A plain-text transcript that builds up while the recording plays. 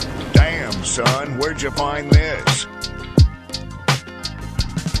son. Where'd you find this?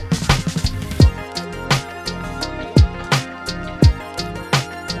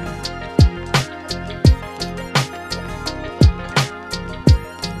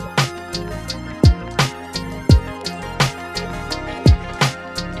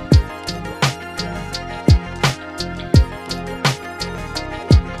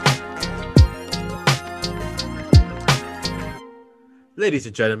 Ladies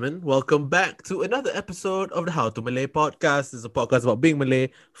and gentlemen, welcome back to another episode of the How to Malay podcast. This is a podcast about being Malay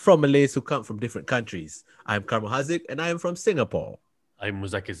from Malays who come from different countries. I'm Karma Haziq and I am from Singapore. I'm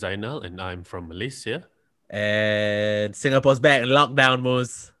Muzakir Zainal and I'm from Malaysia. And Singapore's back in lockdown,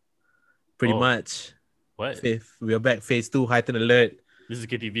 Muz. Pretty much. What? We are back, phase 2, heightened alert. This is a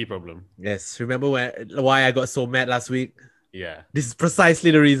KTV problem. Yes, remember why I got so mad last week? Yeah. This is precisely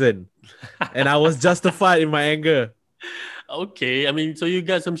the reason. And I was justified in my anger. Okay, I mean, so you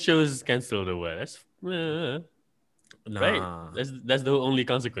got some shows cancelled or what? That's right. That's the only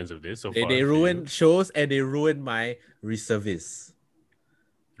consequence of this so far. They ruined shows and they ruined my reservice.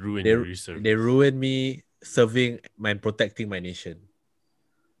 They ruined me serving and protecting my nation.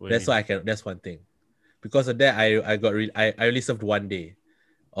 That's one thing. Because of that, I only served 1 day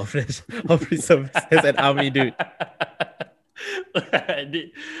of reservice as an army dude.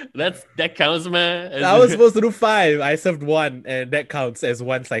 That counts, man. I was supposed to do 5. I served 1, and that counts as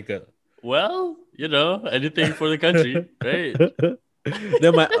 1 cycle. Well, anything for the country, right?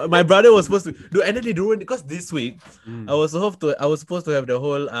 Then my brother was supposed to do, and then they ruined because this week I was supposed to have the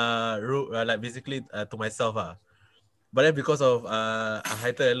whole basically to myself but then because of a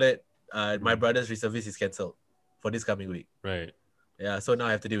heightened alert, my brother's reservice is cancelled for this coming week. Right. Yeah, so now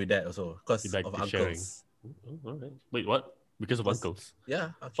I have to deal with that also because of uncles. Sharing. All right. Wait, what? Because of uncles?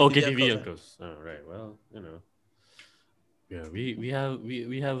 Yeah. KTV uncles. Oh, right. Well, yeah, we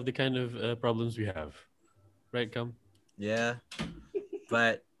have the kind of problems we have, right, Kam? Yeah,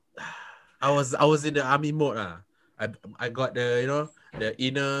 but I was in the army mode. I got the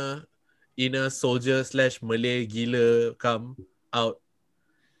the inner soldier / Malay gila come out.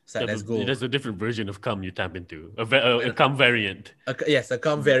 So let's go. There's a different version of Kam you tap into. A Kam variant. Yes, a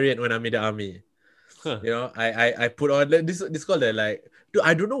Kam variant when I'm in the army. Huh. I put on this called the dude,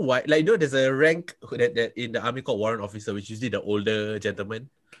 I don't know why. There's a rank that in the army called warrant officer, which is usually the older gentlemen,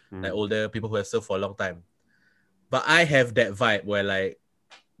 like older people who have served for a long time. But I have that vibe where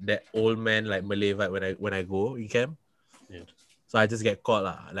that old man Malay vibe when I go in camp. Yeah. So I just get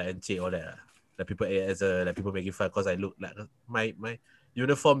caught and check all that. People making fun because I look like my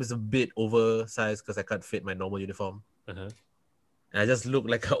uniform is a bit oversized because I can't fit my normal uniform. Uh-huh. And I just look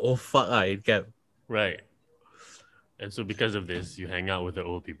like an old fuck in camp. Right. And so because of this, you hang out with the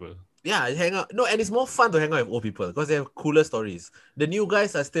old people. Yeah, I hang out. No, and it's more fun to hang out with old people because they have cooler stories. The new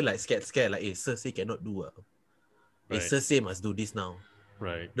guys are still scared. Hey, sir say cannot do. Hey, sir say must do this now.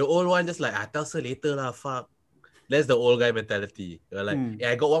 Right. The old one just I tell sir later lah, fuck. That's the old guy mentality. You're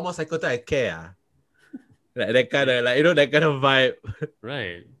I got 1 more cycle till I care. That kind of that kind of vibe.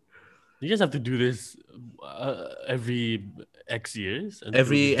 Right. You just have to do this every X years.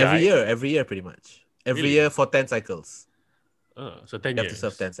 Every year pretty much. Every year for 10 cycles. Oh, so 10 you years. have to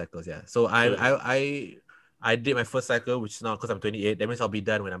serve 10 cycles, yeah. So I did my first cycle, which is now because I'm 28. That means I'll be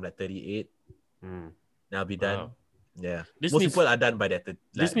done when I'm 38. Then I'll be done. Wow. Yeah. Most people are done by that.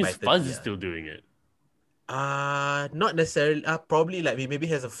 This means Fuzz is still doing it. Not necessarily. Probably maybe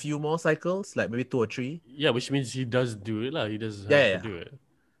has a few more cycles, maybe 2 or 3. Yeah, which means he does do it. He does have to do it.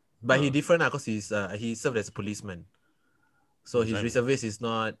 But he different because he served as a policeman. So his reservist is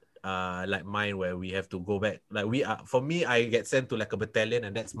not like mine where we have to go back. For me, I get sent to a battalion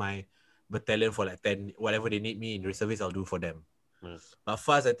and that's my battalion for 10, whatever they need me in reservist, I'll do for them. Yes. But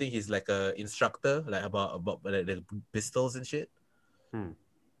Faz, I think he's a instructor, about the pistols and shit.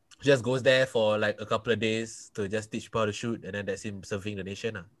 Just goes there for a couple of days to just teach people how to shoot, and then that's him serving the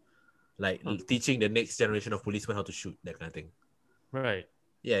nation. Teaching the next generation of policemen how to shoot, that kind of thing. Right.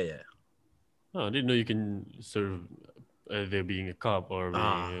 Yeah. Oh, I didn't know you can serve either being a cop or being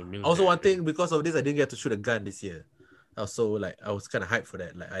a military. Also, one thing, because of this, I didn't get to shoot a gun this year. Also, I was kind of hyped for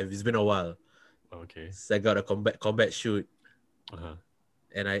that. It's been a while. Okay. So I got a combat shoot. Uh-huh.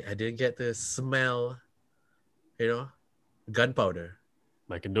 And I didn't get to smell, gunpowder.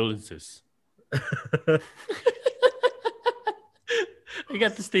 My condolences. You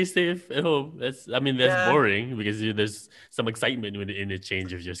got to stay safe at home. That's boring because there's some excitement in the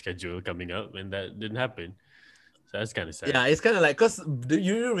change of your schedule coming up, and that didn't happen. So that's kind of sad. Yeah, it's kind of because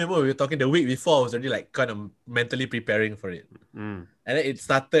you remember we were talking the week before, I was already kind of mentally preparing for it. And then it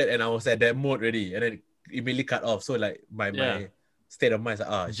started and I was at that mode already, and then it immediately cut off. So my state of mind.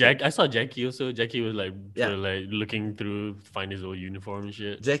 Like, I saw Jackie also. Jackie was like, Yeah. like looking through to find his old uniform and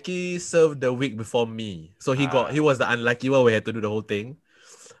shit. Jackie served the week before me, so he was the unlucky one. We had to do the whole thing,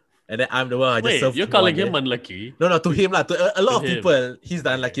 and then I'm the one. I just Wait, served. you're calling him unlucky? No, to him lah. To a lot of him. people, he's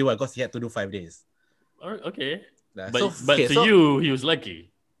the unlucky one because he had to do 5 days. Okay. Nah, But to you, he was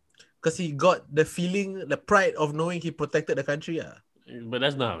lucky. Because he got the feeling, the pride of knowing he protected the country. But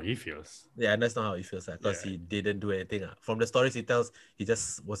that's not how he feels. Yeah, and that's not how he feels. Because he didn't do anything. From the stories he tells, he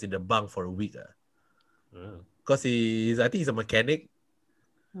just was in the bunk for a week. Because I think he's a mechanic.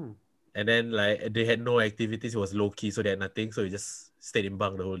 And then like they had no activities. He was low key, so they had nothing. So he just stayed in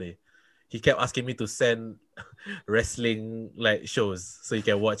bunk the whole day. He kept asking me to send wrestling like shows so he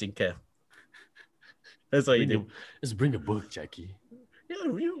can watch in camp. That's what he did. Let's bring a book, Jackie. Yeah,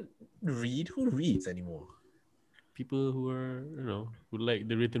 you read. Who reads anymore? People who are, who like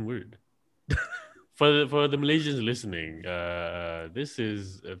the written word. For the Malaysians listening, this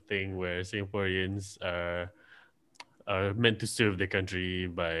is a thing where Singaporeans are meant to serve the country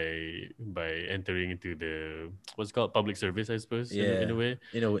by entering into the what's called public service, I suppose. In a way.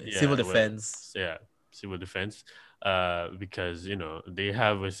 Civil defense. Civil defense. Because they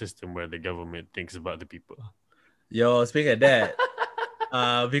have a system where the government thinks about the people. Yo, speaking of that,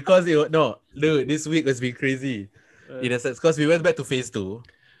 because dude, this week has been crazy. In a sense, because we went back to phase 2.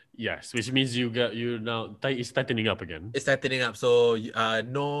 Yes, which means it's tightening up again. It's tightening up. So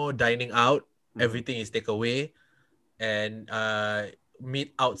no dining out. Everything is takeaway. And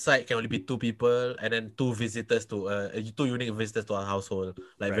meet outside can only be 2 people, and then 2 visitors to 2 unique visitors to our household.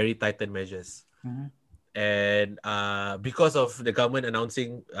 Like very tightened measures. And because of the government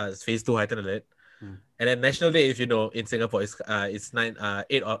announcing phase 2 heightened alert. And then National Day, if you know, in Singapore, it's 9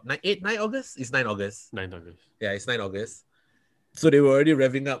 August? It's 9 August. 9 August. Yeah, it's 9 August. So they were already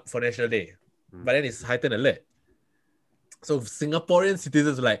revving up for National Day. But then it's heightened alert. So Singaporean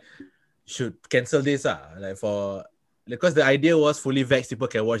citizens should cancel this. Because the idea was fully vaxxed people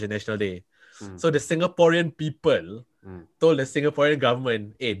can watch the National Day. So the Singaporean people told the Singaporean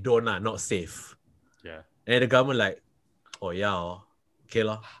government, hey, don't not safe. Yeah. And the government okay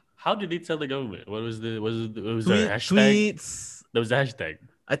lah. How did they tell the government? What was the hashtag? Tweets. There was a hashtag.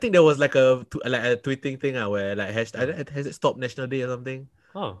 I think there was a tweeting thing where hashtag has it stopped National Day or something?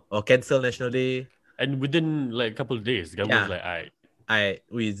 Or cancel National Day. And within a couple of days, the government was like,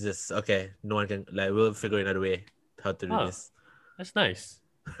 we just no one can we'll figure another way how to do this. That's nice.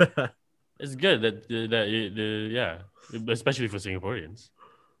 It's good that especially for Singaporeans.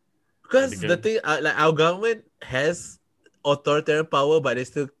 Because the thing, our government has authoritarian power, but they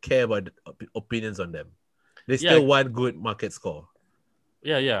still care about opinions on them. They still want good market score.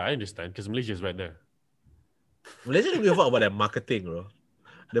 Yeah, I understand. Because Malaysia is right there. Malaysia don't give a fuck about their marketing, bro.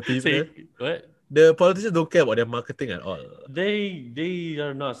 The people, what? The politicians don't care about their marketing at all. They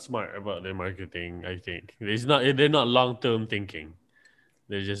are not smart about their marketing. I think they're not long-term thinking.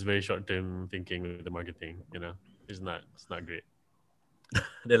 They're just very short-term thinking with the marketing. It's not great.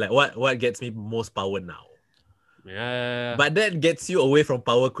 They're like, what gets me most power now? Yeah. But that gets you away from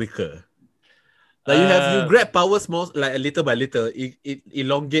power quicker. You grab power small, little by little, it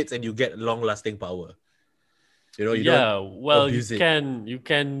elongates and you get long-lasting power. You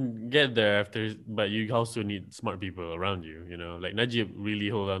can get there after, but you also need smart people around you. Like Najib really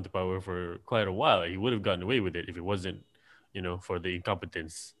hold on to power for quite a while. He would have gotten away with it if it wasn't, for the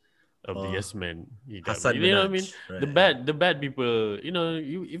incompetence of the yes men. You know what I mean? Right. The bad people.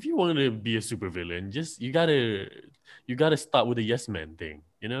 If you want to be a supervillain, you gotta start with the yes man thing.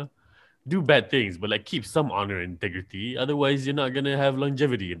 Do bad things, but keep some honor and integrity. Otherwise, you're not gonna have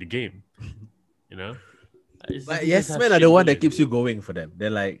longevity in the game. But yes men are the one that keeps you going for them. They're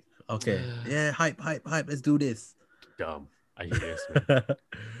like, okay, hype, let's do this. Dumb. I hate yes men.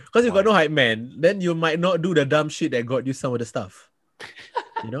 Because you got no hype man, then you might not do the dumb shit that got you some of the stuff.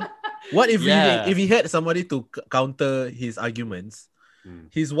 What if he had somebody to counter his arguments?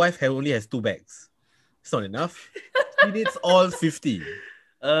 His wife only has 2 bags. It's not enough. He needs all 50.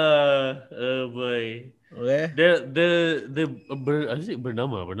 Oh boy. Okay. The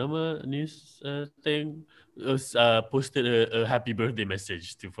Bernama news thing was posted a happy birthday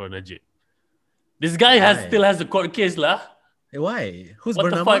message for Najib. This guy still has a court case lah. Hey, why? Who's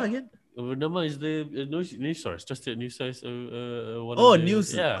Bernama again? Bernama is the news source, trusted news source.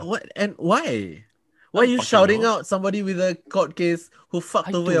 News. Yeah. What and why? Why are you shouting out somebody with a court case who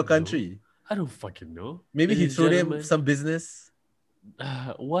fucked over your country? I don't fucking know. Maybe he threw him some business.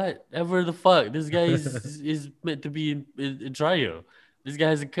 Whatever the fuck. This guy is meant to be in trial. This guy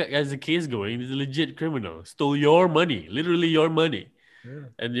has a case going. He's a legit criminal. Stole your money, literally your money. Yeah.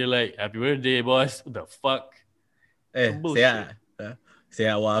 And you're like, happy birthday, boss. What the fuck?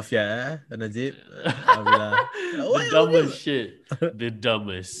 Sihat walafiat Najib. Alhamdulillah. The dumbest shit. The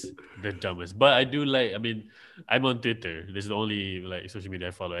dumbest. But I do like. I mean, I'm on Twitter. This is the only like social media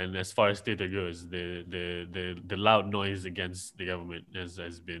I follow. And as far as Twitter goes, the loud noise against the government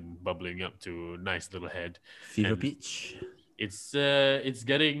has been bubbling up to a nice little head. Fever And pitch. it's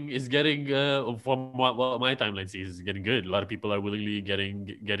getting from what my timeline sees, is getting good. A lot of people are willingly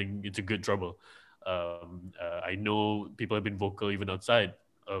getting into good trouble. I know people have been vocal even outside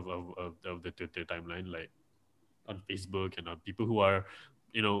of the Twitter timeline, like on Facebook and on people who are,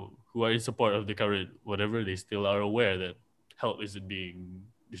 who are in support of the current whatever. They still are aware that help isn't being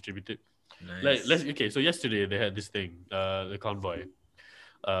distributed. Like Nice. so yesterday they had this thing, the convoy,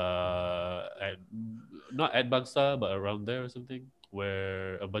 at, not at Bangsa but around there or something,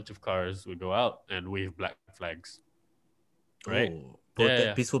 where a bunch of cars would go out and wave black flags. Right? Oh,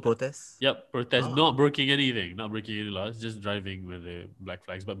 Yeah. peaceful protest. Yep, protest, Ah. not breaking anything, not breaking any laws, just driving with the black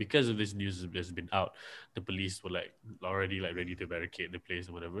flags. But because of this news that's been out, the police were like already like ready to barricade the place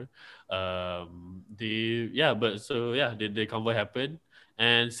or whatever. The convoy happened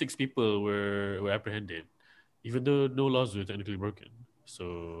and 6 people were apprehended, even though no laws were technically broken.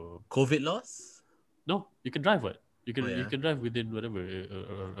 So COVID laws? no, you can drive what? You can Oh, yeah. you can drive within whatever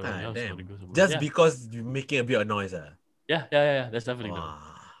around the house. Damn. Want to go somewhere. Just Yeah. because you're making a bit of noise. Yeah. That's happening now. Wow.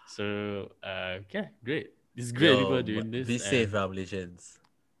 So great. It's great people are doing this. Be safe, Malaysians.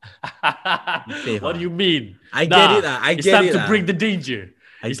 What safe, do you mean? I get it. It's time to bring the danger.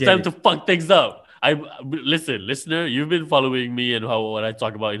 It's time to fuck things up. Listen, listener. You've been following me and what I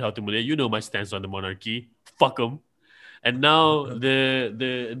talk about in How to Malay. You know my stance on the monarchy. Fuck them. And now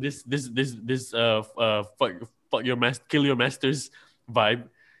fuck your kill your masters vibe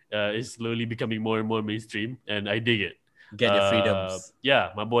is slowly becoming more and more mainstream, and I dig it. Get your freedoms.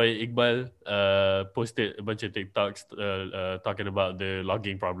 Yeah, my boy Iqbal posted a bunch of TikToks talking about the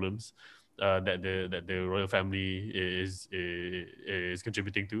logging problems that the royal family is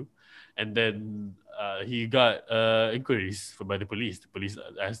contributing to, and then he got inquiries by the police. The police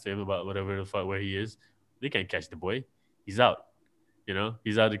asked him about whatever the fuck where he is. They can't catch the boy. He's out.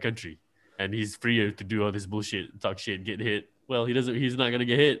 He's out of the country, and he's freer to do all this bullshit, talk shit, get hit. Well, he's not gonna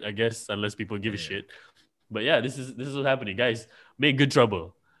get hit, I guess, unless people give a shit. But yeah, this is what's happening, guys. Make good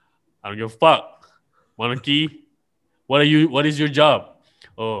trouble. I don't give a fuck. Monarchy, what is your job?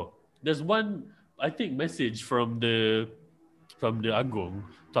 Oh, there's one, I think, message from the Agong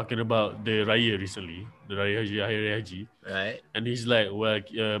talking about the Raya recently, the Raya Haji. Right. And he's like, well,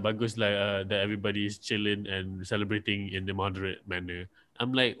 bagus like that everybody is chilling and celebrating in the moderate manner.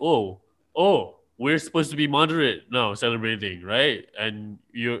 I'm like, oh, we're supposed to be moderate now, celebrating, right? And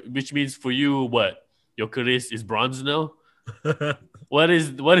which means for you, what? Your keris is bronze now? What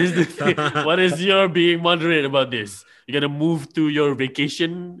is the thing? What is your being moderate about this? You're gonna move to your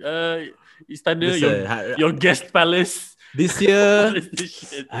vacation istana, your guest palace. This year, What is this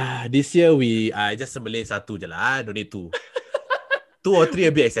shit? this year we just sembelih satu je lah. Don't need 2. 2 or 3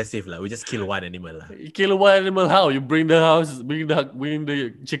 a bit excessive lah. We just kill one animal lah. You kill one animal how? You bring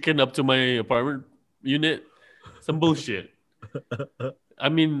the chicken up to my apartment unit? Some bullshit. I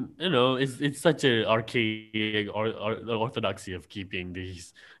mean, it's such an archaic or orthodoxy of keeping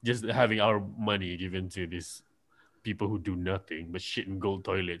these, just having our money given to these people who do nothing but shit in gold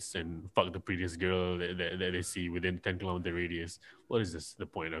toilets and fuck the prettiest girl that they see within 10-kilometer radius. What is the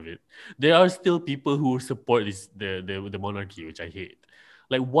point of it? There are still people who support the monarchy, which I hate.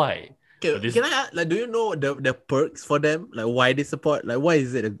 Like, why? Can I like? Do you know the perks for them? Like, why they support? Like, why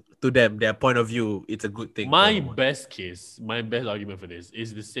is it to them, their point of view, it's a good thing? My best argument for this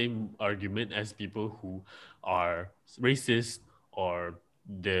is the same argument as people who are racist or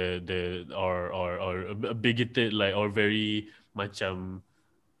or bigoted, like, or very macam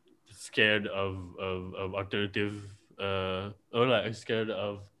scared of alternative or like scared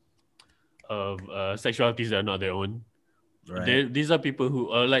of sexualities that are not their own. Right. These are people who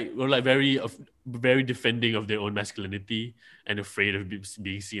are like very defending of their own masculinity and afraid of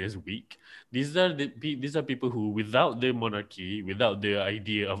being seen as weak. These are people who, without the monarchy, without the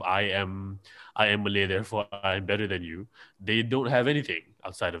idea of I am Malay, therefore I'm better than you, they don't have anything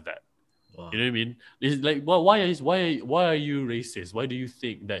outside of that. Wow. You know what I mean? It's like, well, why are you racist? Why do you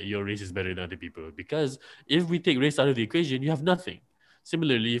think that your race is better than other people? Because if we take race out of the equation, you have nothing.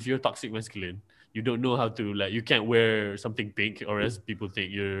 Similarly, if you're toxic masculine, you don't know how to, like, you can't wear something pink, or else people think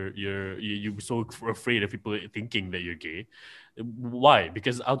you're so afraid of people thinking that you're gay. Why?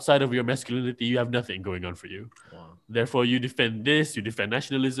 Because outside of your masculinity, you have nothing going on for you. Wow. Therefore, you defend this, you defend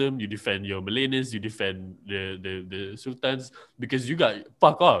nationalism, you defend your Malayness, you defend the sultans, because you got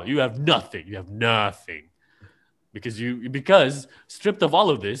fuck all. You have nothing. You have nothing. because stripped of all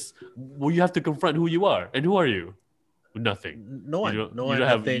of this, well, you have to confront who you are. And who are you? Nothing. No You one. don't. No You one. don't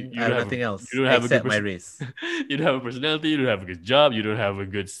have. Nothing. I have nothing else You don't have a good except my race. you don't have a personality. You don't have a good job. You don't have a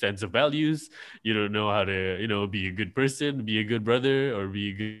good sense of values. You don't know how to, be a good person, be a good brother, or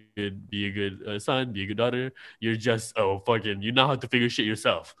be a good son, be a good daughter. You're just fucking. You know how to figure shit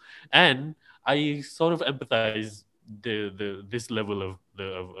yourself. And I sort of empathize this level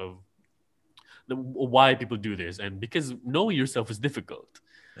of why people do this, and because knowing yourself is difficult.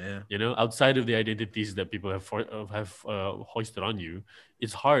 Yeah. Outside of the identities that people have hoisted on you,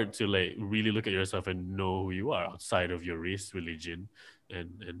 it's hard to like really look at yourself and know who you are outside of your race, religion,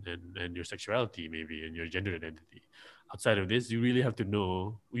 and your sexuality, maybe, and your gender identity. Outside of this, you really have to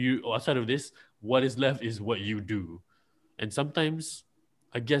know you. Outside of this, what is left is what you do, and sometimes,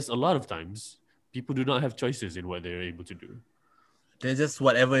 I guess a lot of times, people do not have choices in what they're able to do. They're just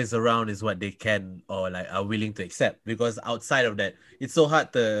whatever is around is what they can or like are willing to accept, because outside of that, it's so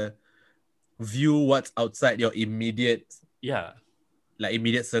hard to view what's outside your immediate Yeah,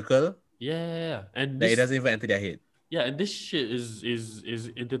 circle yeah. And that it this, doesn't even enter their head. yeah, and this shit is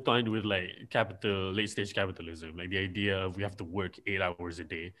intertwined with like late stage capitalism, like the idea of we have to work 8 hours a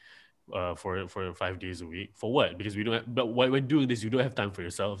day, for 5 days a week. For what? Because we don't. But when doing this, you don't have time for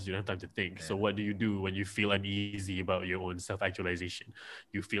yourselves. You don't have time to think. Yeah. So what do you do when you feel uneasy about your own self actualization?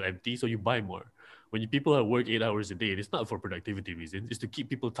 You feel empty, so you buy more. When people work 8 hours a day, it's not for productivity reasons. It's to keep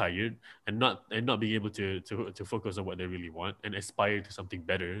people tired and not being able to focus on what they really want and aspire to something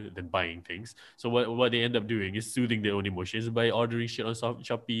better than buying things. So what they end up doing is soothing their own emotions by ordering shit on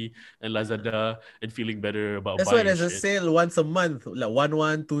Shopee and Lazada and feeling better about That's why buying there's a shit. sale once a month, like 1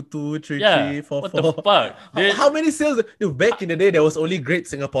 1 2 2 3 Yeah, 3 4 what 4. the fuck? How many sales? Dude, back in the day, there was only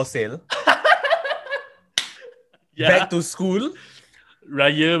Great Singapore Sale. Yeah. Back to school,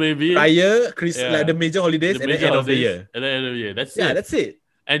 Raya maybe. Raya, Yeah. like the major holidays, The and then major end of the holidays, year. And then end of the year. That's Yeah, it. that's it.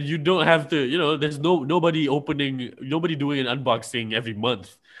 And you don't have to, there's nobody doing an unboxing every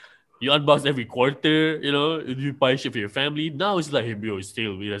month. You unbox every quarter, you buy shit for your family. Now it's like, hey, bro, it's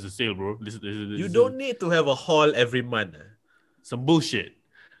sale. There's a sale, bro. This You don't need to have a haul every month. some bullshit.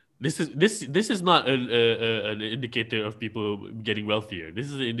 This is not an indicator of people getting wealthier. This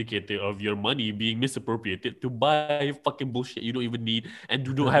is an indicator of your money being misappropriated to buy fucking bullshit you don't even need and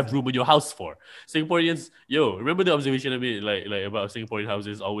you don't have room in your house for. Singaporeans, remember the observation I made like about Singaporean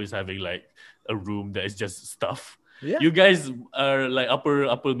houses always having like a room that is just stuff? Yeah. You guys are like upper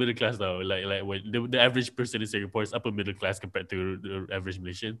middle class now. Like when the average person in Singapore is upper middle class compared to the average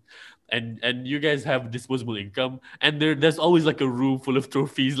Malaysian, and you guys have disposable income, and there's always like a room full of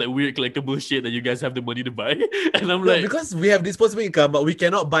trophies, like weird collectible shit that you guys have the money to buy. And I'm No, like, because we have disposable income, but we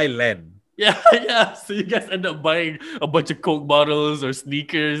cannot buy land. yeah. So you guys end up buying a bunch of Coke bottles or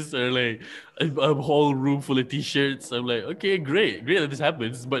sneakers or like a whole room full of t-shirts. I'm like, okay, great that this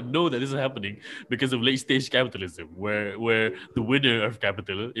happens, but know that this is happening because of late stage capitalism, where the winner of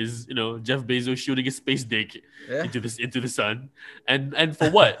capital is Jeff Bezos shooting a space dick into the sun, and for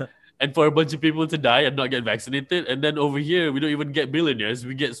what? And for a bunch of people to die and not get vaccinated, and then over here we don't even get billionaires,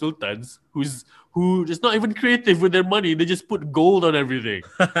 we get sultans who just not even creative with their money. They just put gold on everything.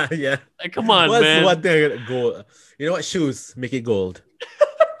 Yeah. Like, come on, What's man. the one thing I got? Gold? You know what? Shoes, make it gold.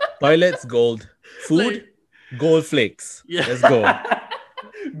 Toilets, gold. Food, gold flakes. Yeah. Let's go.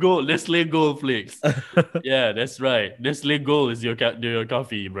 Gold, Nestle Gold Flakes. Yeah, that's right. Nestle Gold is your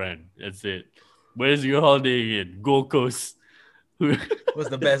coffee brand. That's it. Where's your holiday in? Gold Coast. What's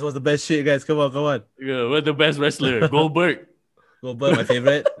the best? What's the best shit, guys? Come on. Yeah, what's the best wrestler? Goldberg. Goldberg, my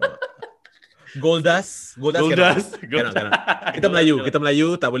favorite. Goldust. Cannot. Kita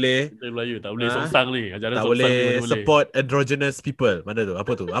Melayu, tak boleh. Kita Melayu, tak boleh songsang ni. Ajaran Tak songsang ni boleh mana support androgynous people. Mana tu?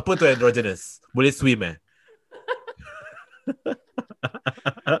 Apa tu androgynous? Boleh swim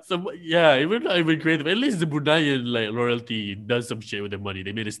So, yeah, even not even creative. At least the Bruneian like royalty does some shit with their money.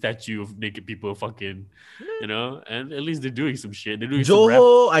 They made a statue of naked people fucking, and at least they're doing some shit. They're doing some rap.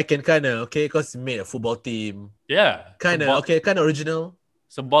 Johor, I can kind of, because he made a football team. Yeah. Kind of original.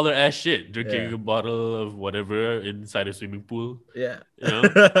 Some baller ass shit. Drinking a bottle of whatever inside a swimming pool. Yeah. You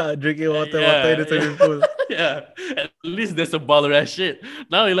know? Drinking water in the swimming pool. Yeah. At least there's some baller ass shit.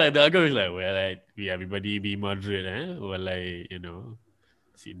 Now the algorithm is like, well, everybody be moderate, Well,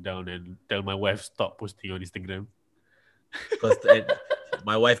 sit down and tell my wife stop posting on Instagram. Because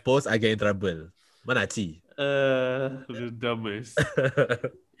my wife posts, I get in trouble. Manachi. The dumbest.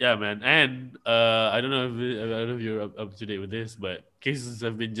 Yeah, man. And I don't know if you're up to date with this, but cases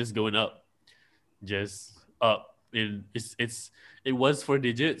have been just going up. Just up. It was 4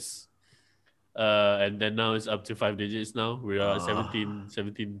 digits. And then now it's up to 5 digits now. We are at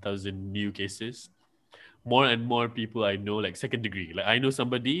 17,000 new cases. more and more people I know, like second degree. Like I know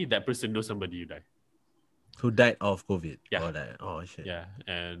somebody, that person knows somebody who died. Who died of COVID? Yeah. Or that? Oh shit. Yeah,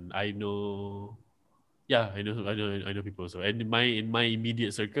 and I know. Yeah, I know people also. And in my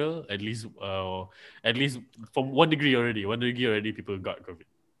immediate circle, at least from 1 degree already, people got COVID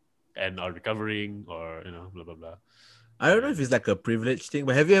and are recovering, or blah blah blah. I don't know if it's like a privilege thing,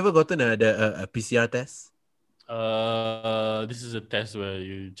 but have you ever gotten a PCR test? This is a test where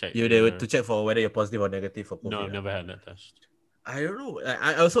you check. They were to check for whether you're positive or negative for COVID. No, I've never had that test. I don't know.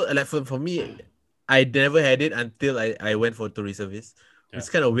 I also like for me, I never had it until I went for tourist service. Yeah. It's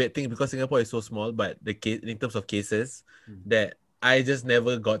kind of weird thing because Singapore is so small, but the case in terms of cases, that I just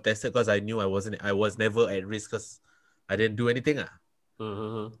never got tested because I knew I was never at risk because I didn't do anything.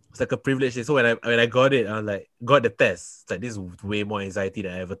 It's like a privilege. So when I got it, I was like, got the test. It's like, this is way more anxiety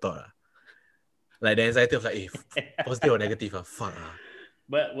than I ever thought. Like the anxiety of like, positive or negative? Fuck.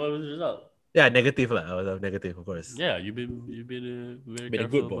 But what was the result? Yeah, negative. I was negative, of course. Yeah, you've been a very Been a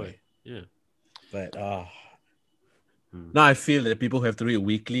careful good boy. Yeah. But now I feel that people who have to do it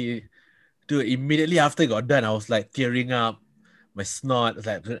weekly. Dude, immediately after it got done, I was like tearing up. My snot. It's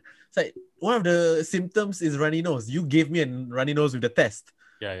like one of the symptoms is runny nose. You gave me a runny nose with the test.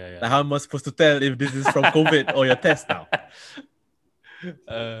 Yeah. Like, how am I supposed to tell if this is from COVID or your test now?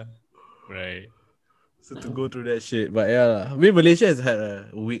 Right. So to go through that shit. But yeah, I mean, Malaysia has had a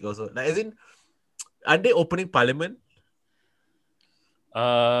week also. Like, as in, are they opening parliament?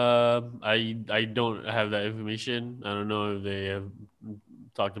 I don't have that information. I don't know if they have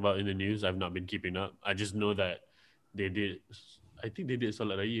talked about in the news. I've not been keeping up. I just know that they did. I think they did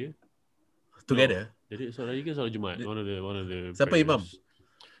Salat Raya Together? No, they did Salat Raya ke Salat Jumaat. One of the. Siapa imam?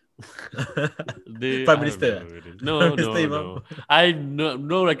 The Prime Minister? No. Imam? I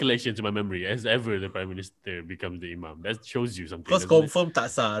no recollection to my memory as ever the Prime Minister becomes the imam. That shows you something. Because confirm tak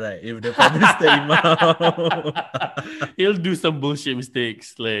sah, right? If the Prime Minister imam. He'll do some bullshit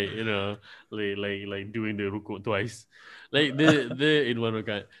mistakes, like like doing the rukuk twice. Like the in one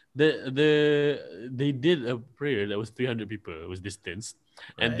rakat. They did a prayer that was 300 people. It was distanced.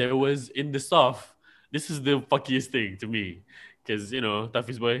 And there was in the soft. This is the fuckiest thing to me. Because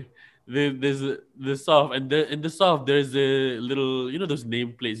Tafi's boy, there's the soft, and in the soft there's a little, those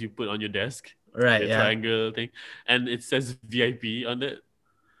nameplates you put on your desk, Right? the Yeah. triangle thing, and it says VIP on it.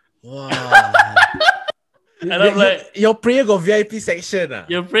 Wow. And I'm like, your prayer got VIP section.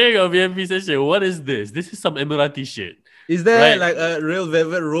 you're praying on VIP session. What is this? This is some Emirati shit. Is there Right. like a real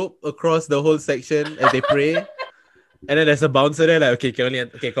velvet rope across the whole section as they pray? And then there's a bouncer there, like, okay, kau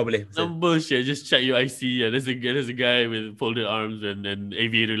boleh. Some bullshit. Just check your IC. And there's a guy with folded arms and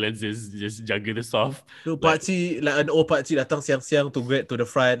aviator lenses. Just jaga the soft. No, pakcik, like an old pakcik datang siang-siang to get to the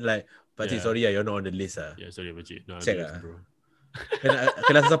front, like, pakcik, Yeah. sorry, you're not on the list. Yeah, sorry, Pakcik. No, Check, I'm bro.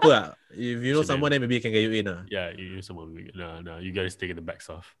 Kena siapa lah? If you know Chanel. someone, then maybe he can get you in. Yeah, you someone. No, you gotta stay in the back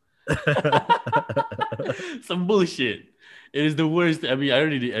soft. Some bullshit. It is the worst. I mean, I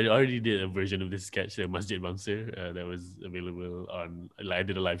already did a version of this sketch, the Masjid Bouncer, that was available on. Like, I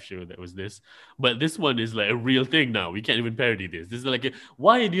did a live show that was this, but this one is like a real thing now. We can't even parody this. This is like,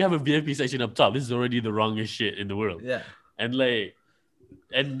 why do you have a VIP section up top? This is already the wrongest shit in the world. Yeah. And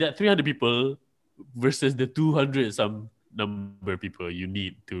that 300 people versus the 200 some number of people you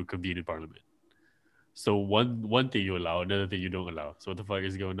need to convene in parliament. So one thing you allow, another thing you don't allow. So what the fuck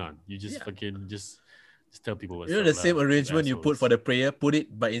is going on? You just fucking just tell people what's You know up the same lah, arrangement you put assholes. for the prayer, put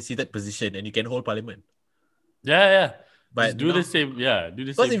it but in seated position and you can hold parliament. Yeah. But Just do the same. Yeah, do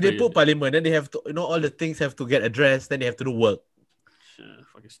the because same. if they prayer. put parliament, then they have to, all the things have to get addressed, then they have to do work.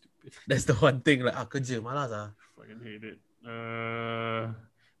 Fucking stupid. That's the one thing, like, kerja, malas . Fucking hate it.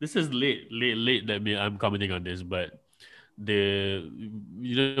 This is late that I'm commenting on this, but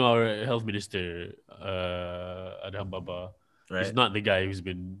our health minister, Adham Baba, Right? he's not the guy who's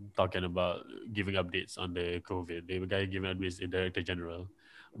been talking about giving updates on the COVID. The guy giving updates is the Director General.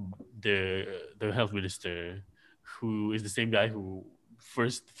 The health minister, who is the same guy who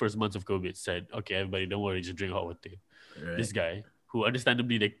first months of COVID said, okay, everybody, don't worry, just drink hot water. Right. This guy, who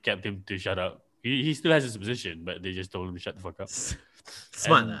understandably they kept him to shut up. He still has his position, but they just told him to shut the fuck up.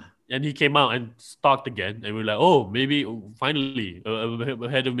 Smart lah. And he came out and talked again, and we're like, oh, maybe finally a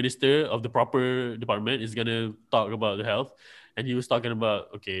head of minister of the proper department is gonna talk about the health. And he was talking about,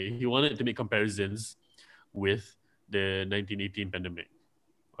 okay, he wanted to make comparisons with the 1918 pandemic.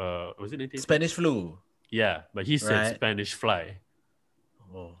 Was it 1918? Spanish flu. Yeah, but he said Right. Spanish fly.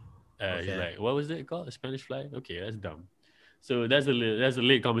 Oh. He's Okay. like, what was it called? Spanish fly? Okay, that's dumb. So that's a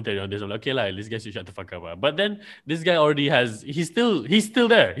late commentary on this. I'm like, okay, like, this guy should shut the fuck up. But then this guy already he's still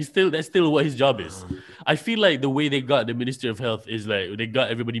there. That's still what his job is. I feel like the way they got the Ministry of Health is like they got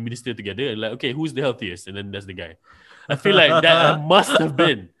everybody minister together and like, okay, who's the healthiest? And then that's the guy. I feel like that must have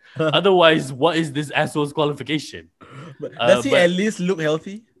been. Otherwise, what is this asshole's qualification? Does he at least look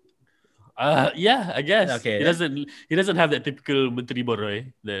healthy? Yeah, I guess. Okay, he doesn't have that typical Menteri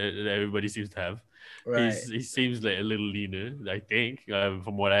Boroy that everybody seems to have. Right. He seems like a little leaner, I think,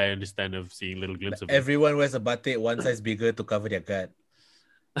 from what I understand of seeing little glimpses of him. Everyone wears a batik one size bigger to cover their gut.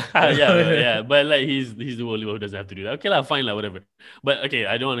 yeah, but like he's the only one who doesn't have to do that. Okay, lah, fine, lah, whatever. But okay,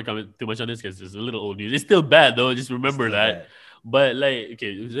 I don't want to comment too much on this because it's a little old news. It's still bad though. Just remember that. Bad. But like,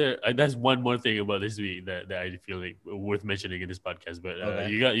 okay, that's one more thing about this week that I feel like worth mentioning in this podcast. But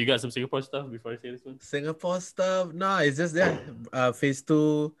Okay. you got some Singapore stuff before I say this one? Singapore stuff? No, it's just that phase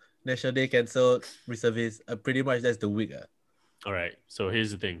 2, National Day cancelled, reservice. Pretty much that's the week. All right. So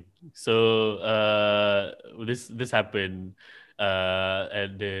here's the thing. So this happened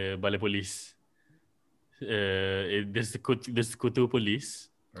at the Balai Police. This Kutu Police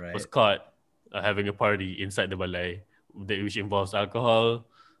was caught having a party inside the balai, which involves alcohol,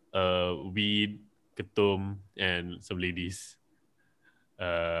 weed, ketum, and some ladies.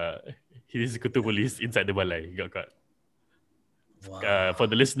 He's Kutu Police inside the balai. He got caught. Wow. For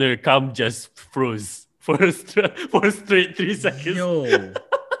the listener, Kam just froze for a straight 3 seconds. Yo.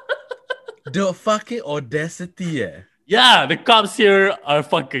 The fucking audacity, Yeah, the cops here are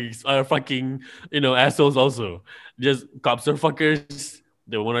fucking assholes also. Just cops are fuckers.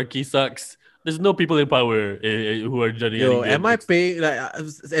 The monarchy sucks. There's no people in power who are joining. Yo, am I paying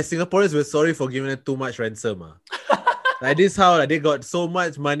as Singaporeans? We're sorry for giving them too much ransom. Like this, how they got so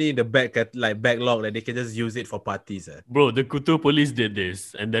much money in the backlog that they can just use it for parties. Bro, the Kutu Police did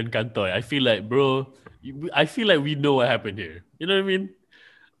this, and then Kantoy. I feel like, bro, we know what happened here. You know what I mean?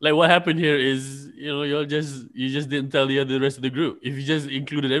 Like what happened here is, you just didn't tell the rest of the group. If you just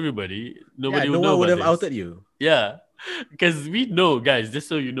included everybody, nobody would know. No one would have this. outed you. Yeah. Because we know, guys, just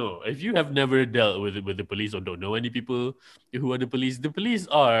so you know, if you have never dealt with the police or don't know any people who are the police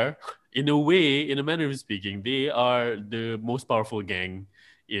are, in a way, in a manner of speaking, they are the most powerful gang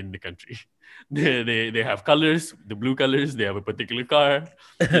in the country. They have colors, the blue colors, they have a particular car,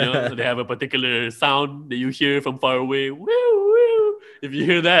 they have a particular sound that you hear from far away. Woo, woo. If you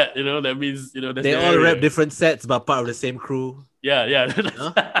hear that, that means, that's they all rap different sets but part of the same crew. Yeah.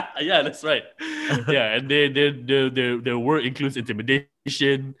 Yeah, that's right. Yeah, and their work includes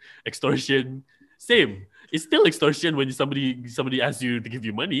intimidation, extortion. Same. It's still extortion when somebody asks you to give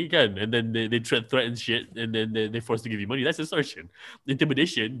you money, can, and then they threaten shit, and then they're forced to give you money. That's extortion.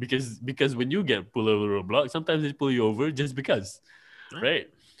 Intimidation, because when you get pulled over a roadblock, sometimes they pull you over just because, right?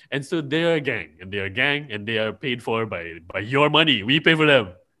 And so they are a gang, and they are paid for by your money. We pay for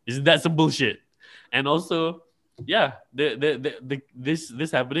them. Isn't that some bullshit? And also, yeah,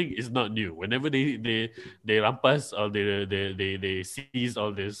 this happening is not new. Whenever they rampas or they seize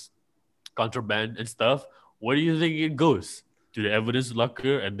all this contraband and stuff, where do you think it goes? To the evidence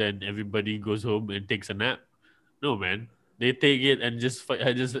locker, and then everybody goes home and takes a nap? No, man. They take it and just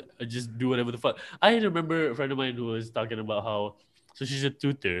do whatever the fuck. I remember a friend of mine who was talking about how, so she's a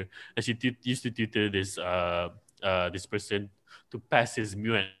tutor, and she used to tutor this this person to pass his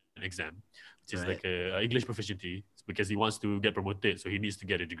MUAT exam, which is like a English proficiency, because he wants to get promoted, so he needs to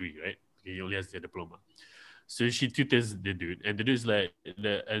get a degree, right? He only has a diploma. So she tutors the dude, and the dude's like,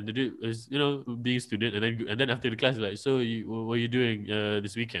 the dude is, being a student, and then after the class, like, so what are you doing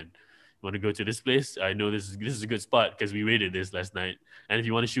this weekend? You want to go to this place? I know this is a good spot because we raided this last night, and if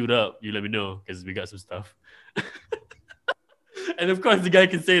you want to shoot up, you let me know because we got some stuff. And of course, the guy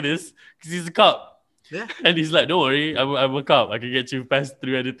can say this because he's a cop. Yeah. And he's like, don't worry, I'm a cop. I can get you passed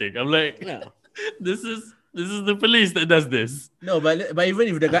through anything. I'm like, Yeah. This is the police that does this. No, but even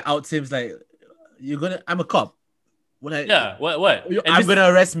if the guy outs him, like, I'm a cop. Yeah, what? I'm gonna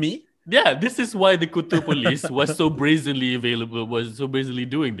arrest me? Yeah, this is why the Kutu Police was so brazenly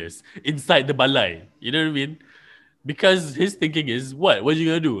doing this inside the balai. You know what I mean? Because his thinking is, what are you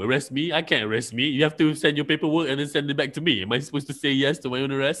gonna do? Arrest me? I can't arrest me. You have to send your paperwork and then send it back to me. Am I supposed to say yes to my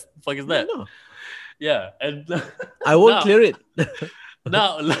own arrest? The fuck is that? No. Yeah, and I won't clear it.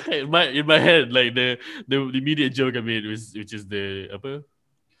 Now, like, in my head, like the immediate joke I made which is the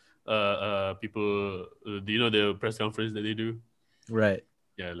people, do you know the press conference that they do? Right.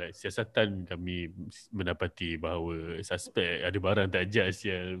 Ya, like siasatan kami mendapati bahawa suspek ada barang tak ajak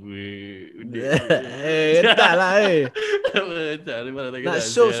sial. Tak lah Tak ada barang tak nak ajak.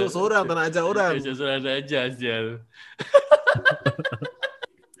 show seorang tak nak ajak orang. Show seorang tak ajak sial.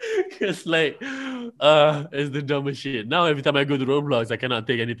 It's like, it's the dumbest shit. Now every time I go to Roblox, I cannot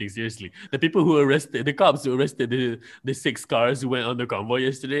take anything seriously. The people who arrested, the cops who arrested the 6 cars who went on the convoy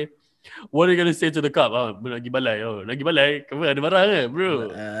yesterday, what are you gonna say to the cop? Oh, nak pergi balai. Oh, nak pergi balai. Kamu ada barang ke,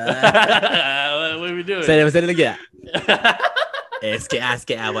 bro? What are we doing? Saya lagi tak?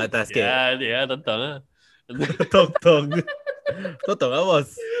 Sikit lah, buat atas sikit. Ya, tentang lah. Tong. Totong lah,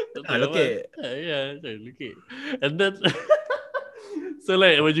 bos. Okay. Yeah, okay. And then, so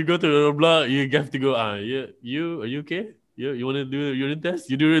like when you go to the block, you have to go. Are you okay? You want to do a urine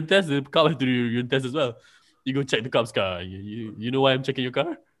test? You do urine test. The cop have to do urine test as well. You go check the cop's car. You know why I'm checking your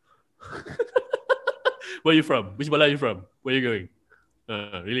car? Where are you from? Which balai are you from? Where are you going?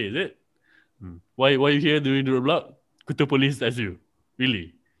 Really? Is it? Why you here during the block? Ketua police as you.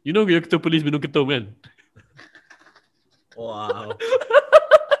 Really? You know your ketua police minum ketum kan? Wow.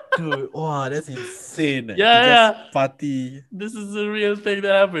 Dude, wow, that's insane. Yeah. Party. This is a real thing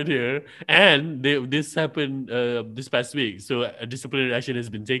that happened here. And this happened this past week. So a disciplinary action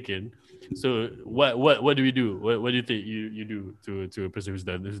has been taken. So what do we do? What do you think you do to a person who's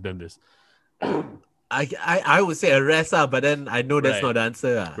done this? I would say arrest, but then I know that's not the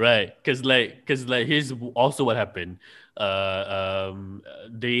answer. Right. Cause like here's also what happened.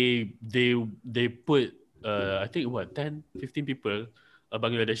 They put I think 10, 15 people,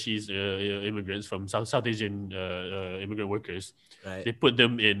 Bangladeshis immigrants from South Asian immigrant workers. Right. They put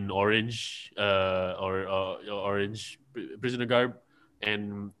them in orange orange prisoner garb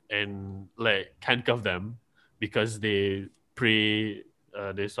and like handcuff them because they pray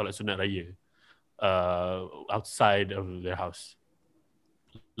they solat sunat raya outside of their house,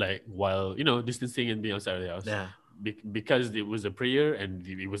 like while distancing and being outside of their house. Yeah. Because it was a prayer and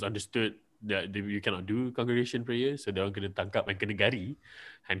it was understood that you cannot do congregation prayer, so they were kena tangkap and kena gari,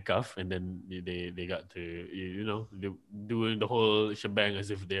 handcuff, and then they got to they doing the whole shebang as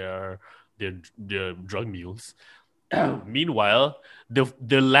if they're drug mules. Meanwhile,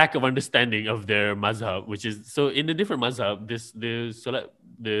 the lack of understanding of their mazhab, which is so in a different mazhab, the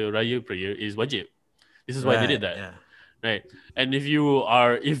raya prayer is wajib. This is why they did that. Yeah. Right. And if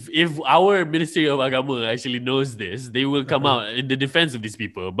our Ministry of Agama actually knows this, they will come out in the defense of these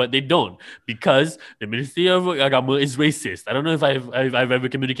people, but they don't, because the Ministry of Agama is racist. I don't know if I've ever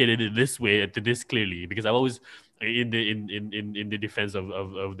communicated it this way to this clearly, because I've always in the defense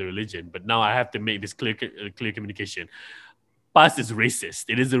of the religion, but now I have to make this clear communication. PAS is racist.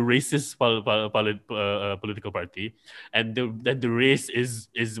 It is a racist political party, and the race is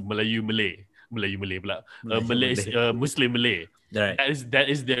Melayu Malay. Malay pula. Muslim Malay. Right. That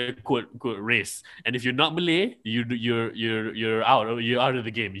is their quote race. And if you're not Malay, you're out. You're out of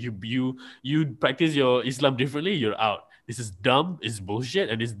the game. You practice your Islam differently, you're out. This is dumb. It's bullshit,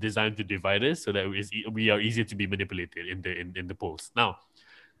 and it's designed to divide us so that we are easier to be manipulated in the polls. Now,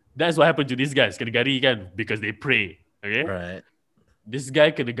 that's what happened to these guys. Kena gari kan because they pray. Okay. Right. This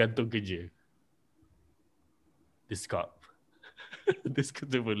guy kena gantung kerja. This cop. This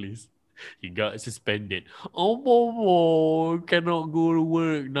police. He got suspended. Oh, cannot go to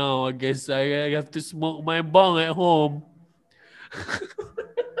work now. I guess I have to smoke my bong at home.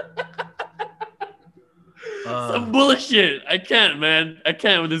 Some bullshit. I can't, man. I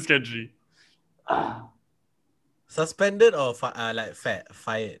can't with this country. Suspended or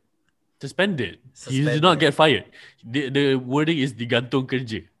fired? Suspended. He did not get fired. The wording is digantung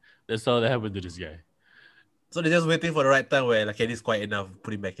kerja. That's all that happened to this guy. So they're just waiting for the right time where this is quiet enough,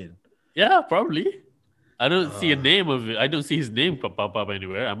 put him back in. Yeah, probably. I don't see a name of it. I don't see his name pop up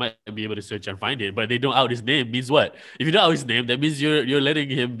anywhere. I might be able to search and find it, but they don't out his name. Means what? If you don't out his name, that means you're letting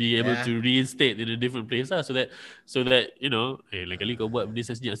him be able to reinstate in a different place lah. So that lain kali kau buat benda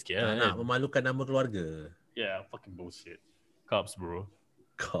senyap sikit lah. Nak memalukan nama keluarga. Yeah, fucking bullshit. Cops, bro.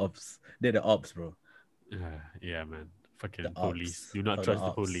 Cops. They're the ops, bro. Yeah, man. Fucking police. Do not trust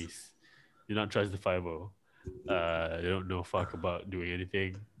the police. Do not trust the 5-0. They don't know fuck about doing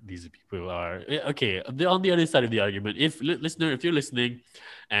anything. These people are okay. On the other side of the argument, if you're listening,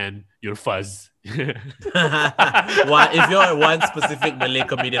 and you're Fuzz, if you're one specific Malay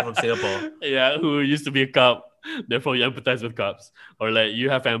comedian from Singapore, who used to be a cop, therefore you empathize with cops, or like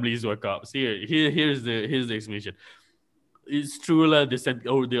you have families who are cops. Here's the explanation. It's true lah.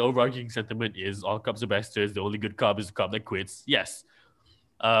 The overarching sentiment is all cops are bastards. The only good cop is the cop that quits. Yes.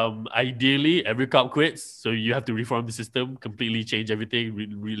 Ideally, every cop quits, so you have to reform the system, completely change everything,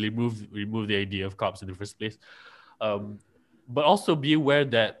 remove the idea of cops in the first place. But also be aware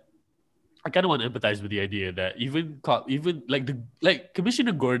that I kind of want to empathize with the idea that even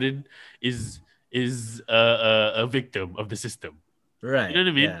Commissioner Gordon is a victim of the system. Right? You know what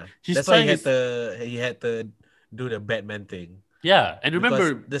I mean? Yeah. That's why he had to do the Batman thing. Yeah, and because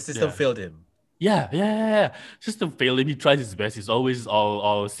remember the system yeah. failed him. Yeah. System failed him. He tries his best. He's always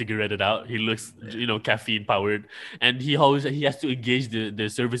all cigaretted out. He looks, caffeine powered, and he has to engage the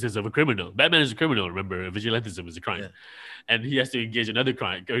services of a criminal. Batman is a criminal. Remember, vigilantism is a crime, Yeah. and he has to engage another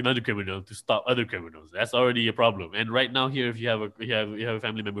criminal to stop other criminals. That's already a problem. And right now, here, if you have a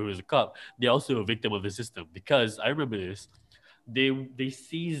family member who is a cop, they're also a victim of the system. Because I remember this, they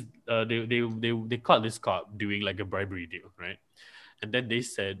seized, they caught this cop doing like a bribery deal, right? And then they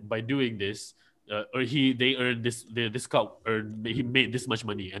said by doing this, or they earned this cop earned he made this much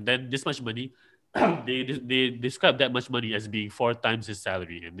money, and then this much money, they described that much money as being 4 times his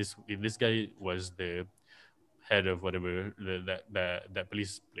salary, and this guy was the head of whatever that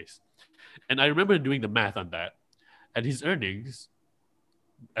police place, and I remember doing the math on that, and his earnings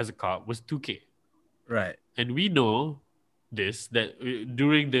as a cop was 2K, Right. and we know this that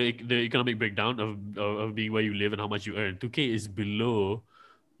during the economic breakdown of being where you live and how much you earn, 2K is below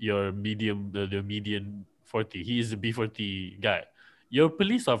your medium, the median 40. He is a B40 guy. Your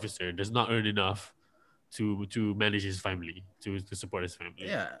police officer does not earn enough to manage his family, to support his family.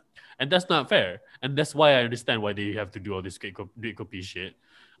 Yeah. And that's not fair. And that's why I understand why they have to do all this great copy shit.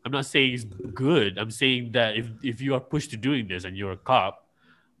 I'm not saying it's good. I'm saying that if you are pushed to doing this and you're a cop,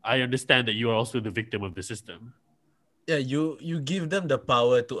 I understand that you are also the victim of the system. Yeah, you give them the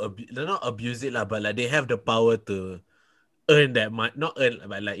power to they're not abuse it lah, but like they have the power to earn that money, not earn,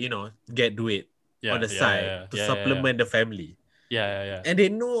 but like get duit on the side to supplement the family. Yeah. And they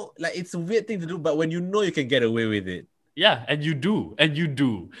know, like, it's a weird thing to do, but when you know you can get away with it. Yeah, and you do.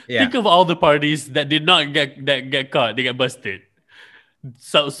 Yeah. Think of all the parties that did not get caught, they get busted.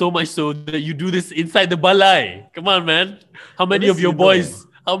 So much so that you do this inside the balai. Come on, man. How many of your boys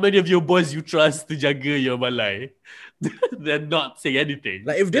you trust to jaga your balai? They're not saying anything.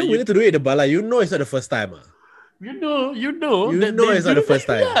 Like, if they're willing to do it in the balai, it's not the first time. You know It's not the first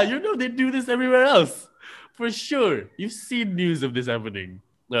time. Yeah, they do this everywhere else. For sure. You've seen news of this happening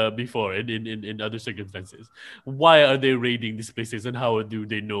before in other circumstances. Why are they raiding these places, and how do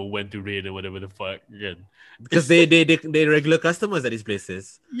they know when to raid and whatever the fuck? Again. Because they're regular customers at these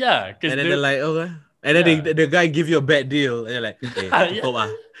places. Yeah. And then they're like, okay. And then the guy give you a bad deal. And you're like, hey,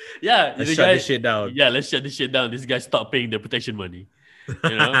 yeah. Let's shut this shit down. Yeah, let's shut this shit down. This guy stopped paying their protection money.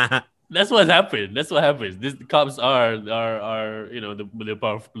 You know? That's what happened. That's what happens. The cops are the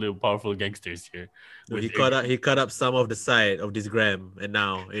powerful gangsters here. So he cut up some of the side of this gram, and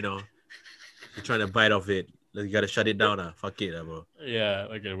now you're trying to bite off it. You gotta shut it down, Fuck it, bro. Yeah,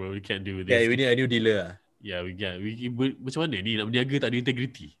 okay, bro. We can't do this. Yeah, we need a new dealer. Yeah, we can. Macam mana ni nak berniaga tak ada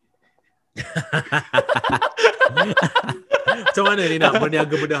integrity? Macam mana ni nak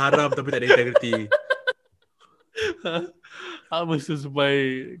berniaga benda haram tapi tak ada integrity? How am I supposed to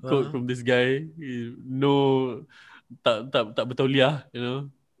buy quote from this guy? No, tak bertauliah,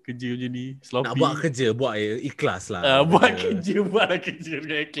 kerja macam ni, sloppy. Nak buat kerja, buat ikhlas lah. Buatlah kerja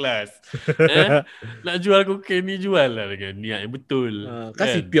dengan ikhlas. Nak jual kokain ni, jual lah dengan niat yang betul.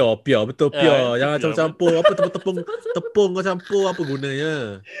 Kasih pure, betul pure. Jangan campur-campur. Apa tepung kau campur, apa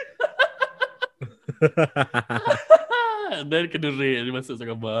gunanya? Dan kena rate, dia masuk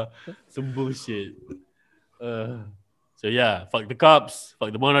gambar. Some bullshit. So yeah, fuck the cops,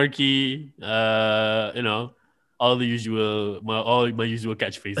 fuck the monarchy, all my usual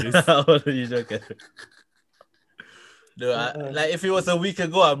catchphrases. All the usual catchphrases. Like, if it was a week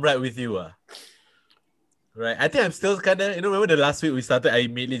ago, I'm right with you. Right. I think I'm still kind of, remember the last week we started, I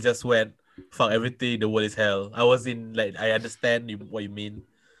immediately just went, fuck everything, the world is hell. I was in, like, I understand what you mean.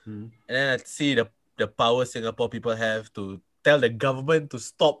 And then I see the power Singapore people have to tell the government to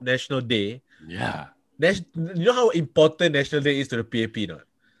stop National Day. Yeah. You know how important National Day is to the PAP, not?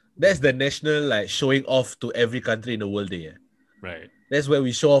 That's the national, like, showing off to every country in the world day. Right. That's where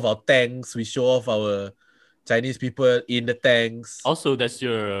we show off our tanks, we show off our Chinese people in the tanks. Also, that's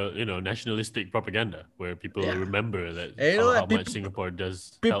your, nationalistic propaganda where people remember that how much Singapore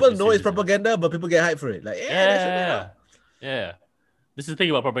does. People know it's propaganda, but people get hyped for it. Like, yeah. This is the thing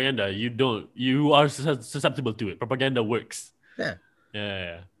about propaganda. You are susceptible to it. Propaganda works.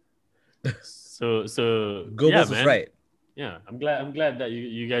 Yeah. So Goebbels was right. Yeah, I'm glad that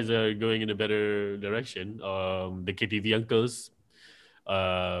you guys are going in a better direction. The KTV uncles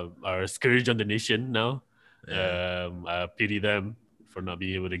are a scourge on the nation now. I pity them for not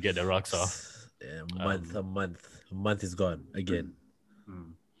being able to get their rocks off. Yeah, a month is gone again.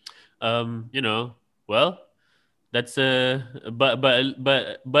 Well, that's but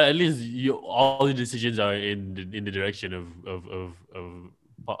at least all the decisions are in the direction of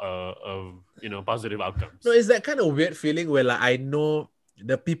positive outcomes. No, it's that kind of weird feeling where, like, I know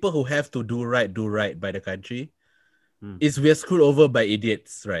the people who have to do right by the country, is we're screwed over by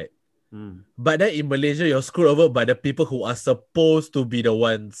idiots, right? But then in Malaysia, you're screwed over by the people who are supposed to be the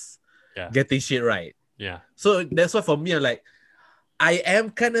ones getting shit right. Yeah. So that's why for me, I'm like, I am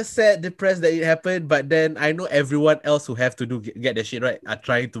kind of sad, depressed that it happened, but then I know everyone else who have to get their shit right are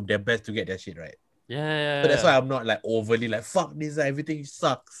trying to their best to get their shit right. Yeah. So that's why I'm not like overly like, fuck this, everything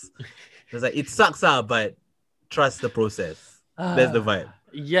sucks. It's like, it sucks, but trust the process. That's the vibe.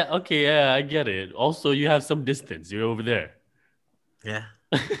 Yeah, okay, yeah, I get it. Also, you have some distance. You're over there. Yeah.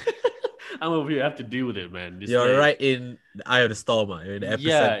 I'm over here. I have to deal with it, man. You're right in the eye of the storm. You're in the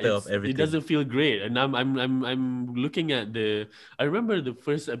epicenter of everything. It doesn't feel great, and I'm looking at the. I remember the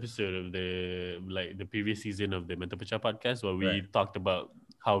first episode of the previous season of the Mental Pecah podcast where we talked about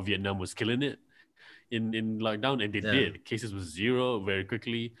how Vietnam was killing it in lockdown, and they did. Cases was zero very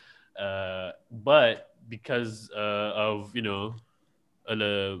quickly, but because of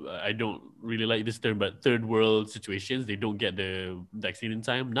I don't really like this term, but third world situations, they don't get the vaccine in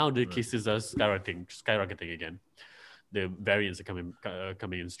time. Now the cases are skyrocketing again. The variants are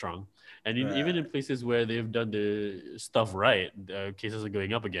coming in strong, and even in places where they've done the stuff right, the cases are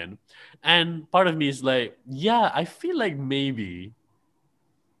going up again. And part of me is like, yeah, I feel like maybe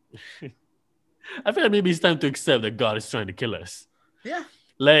it's time to accept that God is trying to kill us. Yeah,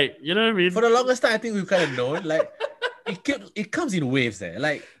 like, you know what I mean. For the longest time, I think we've kind of known like. It comes in waves,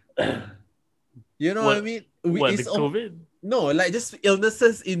 like, you know what I mean? The COVID? No, like just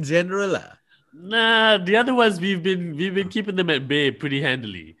illnesses in general, Nah, the other ones we've been keeping them at bay pretty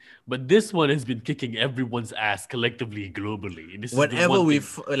handily, but this one has been kicking everyone's ass collectively, globally. Whenever we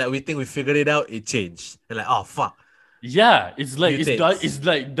think we figured it out, it changed. They're like, oh fuck. Yeah, it's like it's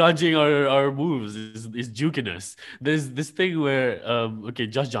like dodging our moves. It's juking us. There's this thing where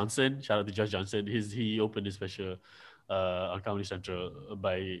Josh Johnson, shout out to Josh Johnson. He opened his special on Comedy Central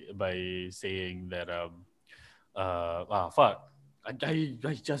by saying that I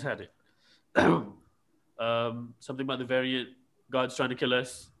just had it. Something about the variant. God's trying to kill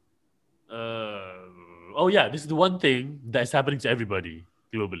us. This is the one thing that's happening to everybody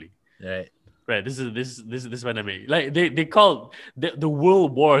globally. Right. This is pandemic. Like they call the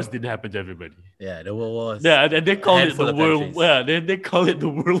world wars didn't happen to everybody. Yeah, the world wars. Yeah, they call it the world. Yeah, they call it the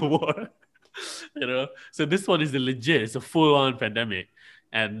world war. So this one is legit. It's a full-on pandemic,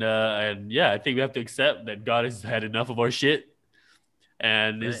 and I think we have to accept that God has had enough of our shit,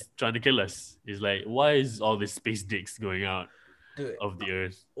 and is trying to kill us. He's like, why is all this space dicks going out of the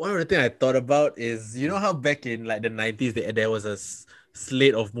earth? One of the things I thought about is, you know how back in like the 90s there was a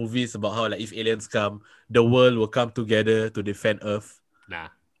slate of movies about how like if aliens come, the world will come together to defend Earth. Nah.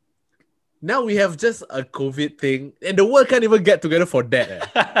 Now we have just a COVID thing, and the world can't even get together for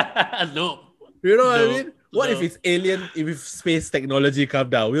that. No. You know what I mean? What if it's alien, if space technology come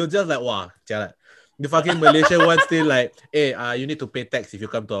down? We'll just like, wow, jalan. The fucking Malaysia one still like, hey, you need to pay tax if you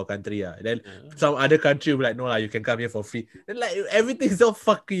come to our country. Then some other country will be like, no, you can come here for free. Then like everything's so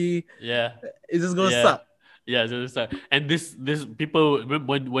fucky. Yeah. It's just gonna suck. Yeah, so and this people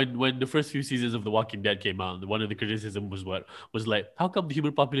when the first few seasons of The Walking Dead came out, one of the criticism was like, how come the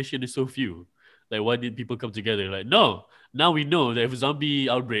human population is so few? Like, why did people come together? Like, no, now we know that if a zombie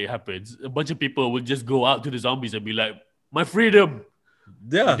outbreak happens, a bunch of people will just go out to the zombies and be like, my freedom.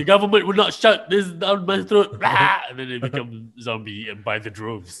 Yeah, the government will not shut this down my throat. And then they become zombie and by the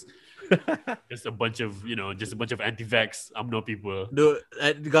droves. Just a bunch of anti-vax UMNO people. The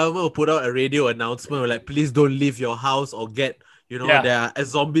government will put out a radio announcement like, please don't leave your house or get, there are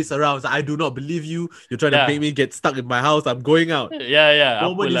zombies around. So I do not believe you. You're trying to make me get stuck in my house. I'm going out. Yeah. The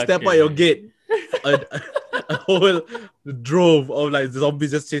moment you step out your gate, a whole drove of like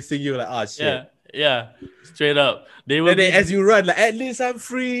zombies just chasing you. Like, shit. Yeah. Straight up. As you run, like, at least I'm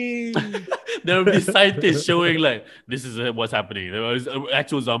free. There will be scientists showing like, this is what's happening. There was an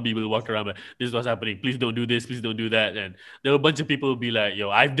actual zombie will walk around like, this is what's happening. Please don't do this. Please don't do that. And there were a bunch of people will be like,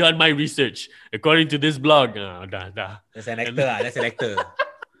 yo, I've done my research according to this blog. That's an actor. That's an actor.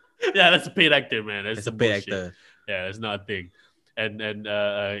 Yeah, that's a paid actor, man. That's a paid actor. Yeah, that's not a thing. And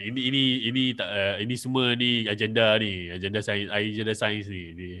ini semua ni agenda sains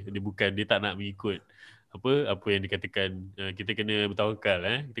ni. Dia tak nak mengikut apa yang dikatakan. Kita kena bertawakal,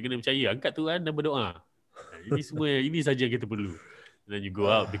 kita kena percaya, angkat Tuhan dan berdoa. Ini saja yang kita perlu. And then you go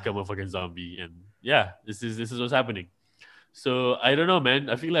out, become a fucking zombie, and this is what's happening. So I don't know,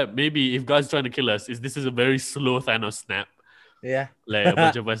 man. I feel like maybe if God's trying to kill us, this is a very slow Thanos snap. Yeah, like a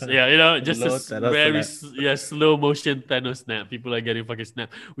bunch of us. Yeah, just a very slow motion Thanos snap. People are getting fucking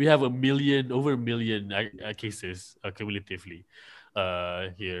snapped. We have over a million cases cumulatively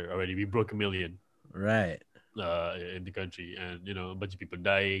here already. We broke 1 million. Right. in the country, and a bunch of people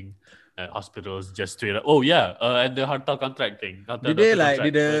dying, hospitals just straight up. Oh yeah, and the Hartal contract thing, Hartal Did they doctor like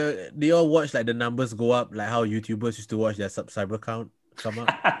contract. did they all watch like the numbers go up, like how YouTubers used to watch their subscriber count come up?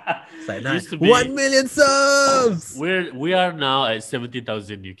 It's like Used to 1 be. million subs. We are now at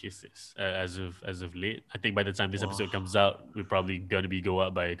 70,000 new cases as of late. I think by the time this episode comes out, we're probably gonna go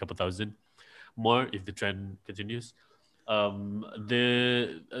up by a couple thousand more if the trend continues.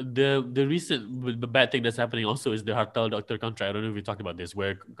 The recent the bad thing that's happening also is the Hartal doctor contract. I don't know if we talked about this,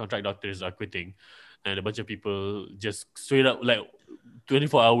 where contract doctors are quitting, and a bunch of people just straight up like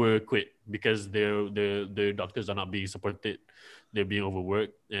 24-hour quit because their doctors are not being supported. They're being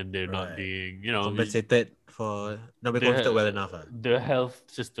overworked and they're not Right. being Compensated for not being compensated well enough. the health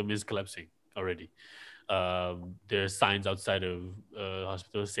system is collapsing already. There are signs outside of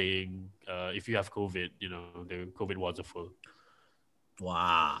hospitals saying if you have COVID, the COVID wards are full.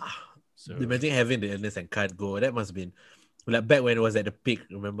 Wow. So Imagine having the illness and can't go. That must have been like back when it was at the peak,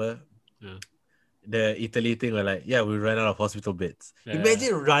 remember? yeah. The Italy thing were like, yeah, we ran out of hospital beds. Yeah.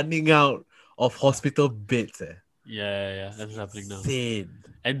 Imagine running out of hospital beds. Yeah, that's happening now. Insane.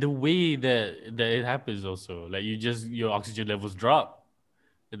 And the way that it happens also, like your oxygen levels drop,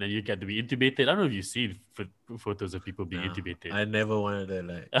 and then you get to be intubated. I don't know if you've seen photos of people being intubated. I never wanted to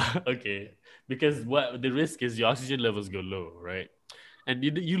like. Okay, because what the risk is, your oxygen levels go low, right? And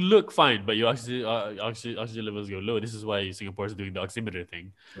you look fine, but your oxygen levels go low. This is why Singapore is doing the oximeter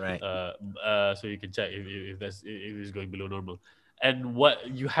thing, Right. so you can check if it's going below normal. And what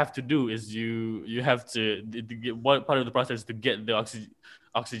you have to do is you have to get one part of the process to get the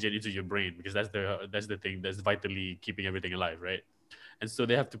oxygen into your brain, because that's the thing that's vitally keeping everything alive, right? And so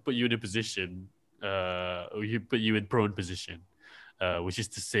they have to put you in a position, put you in prone position, which is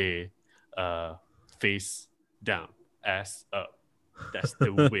to say, face down, ass up. That's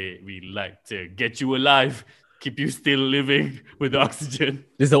the way we like to get you alive, keep you still living with oxygen.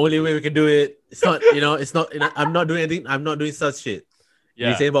 This is the only way we can do it. It's not, it's not. I'm not doing anything. I'm not doing such shit. Yeah.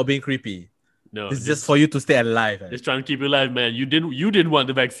 You're saying about being creepy. No, it's just for you to stay alive. Just trying to keep you alive, man. You didn't want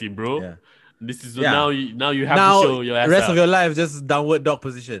the vaccine, bro. Yeah. This is now you have to show your ass the rest out. of your life just downward dog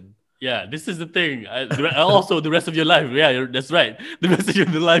position. Yeah, this is the thing. Also, the rest of your life. Yeah, that's right. The rest of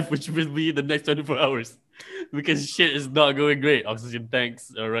your life, which will be the next 24 hours. Because shit is not going great. Oxygen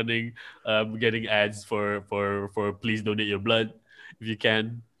tanks are running. Getting ads for please donate your blood if you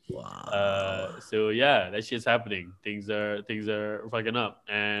can. Wow. So yeah, that shit's happening. Things are fucking up.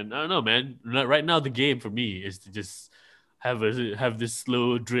 And I don't know, man. Right now, the game for me is to just have this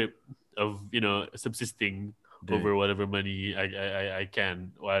slow drip of subsisting over whatever money I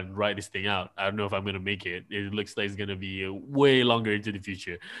can and write this thing out. I don't know if I'm gonna make it. It looks like it's gonna be way longer into the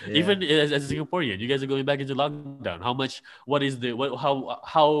future. Yeah. Even as a Singaporean, you guys are going back into lockdown.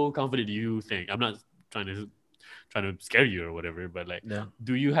 How confident do you think? I'm not trying to scare you or whatever, but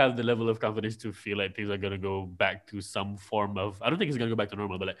do you have the level of confidence to feel like things are gonna go back to some form of? I don't think it's gonna go back to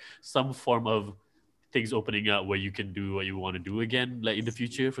normal, but like some form of things opening up where you can do what you want to do again, like in the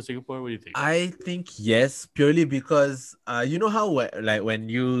future for Singapore? What do you think? I think yes, purely because you know how like when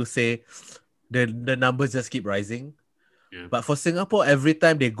you say the numbers just keep rising, but for Singapore, every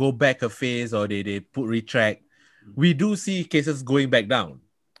time they go back a phase or they retract, we do see cases going back down.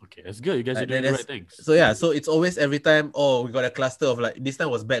 Okay, that's good. You guys are doing the right things. So yeah, so it's always every time. Oh, we got a cluster of like this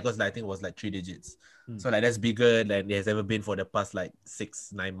time was bad because I think it was like 3 digits. So like that's bigger than it has ever been for the past like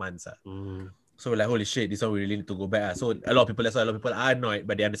 6-9 months. So we're like, holy shit, this one we really need to go back. So that's why a lot of people are annoyed,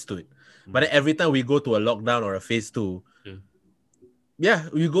 but they understood. But then every time we go to a lockdown or a phase 2,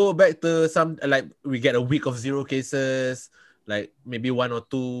 we go back to some, like we get a week of 0 cases, like maybe 1 or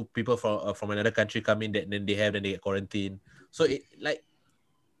 2 people from another country come in, then they get quarantined. So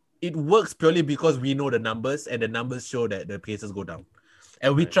it works purely because we know the numbers, and the numbers show that the cases go down.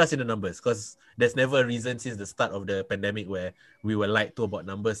 And we trust in the numbers because there's never a reason since the start of the pandemic where we were lied to about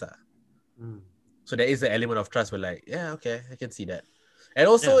numbers. So there is an element of trust. We're like, yeah, okay, I can see that. And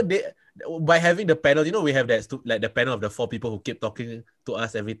also, by having the panel, we have that like the panel of the 4 people who keep talking to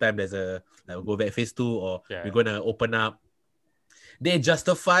us every time there's a we'll go back phase 2 or we're gonna open up. They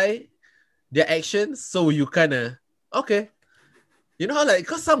justify their actions, so you kind of okay. You know how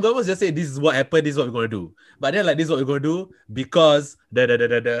because some governments just say this is what happened, this is what we're gonna do, but then like this is what we're gonna do because and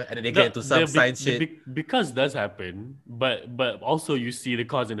then they get into some science shit. Because does happen, but also you see the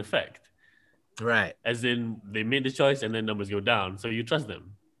cause and effect. Right. As in they made the choice and then numbers go down. So you trust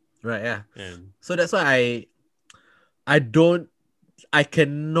them. Right, yeah. So that's why I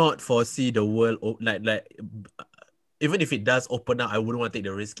cannot foresee the world like even if it does open up, I wouldn't want to take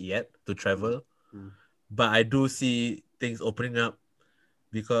the risk yet to travel. But I do see things opening up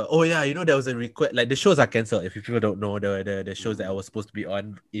because there was a request, like the shows are cancelled. If people don't know, the shows that I was supposed to be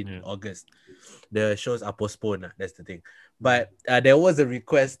on in August, the shows are postponed. That's the thing. But there was a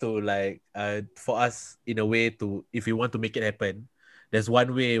request to for us in a way to, if we want to make it happen, there's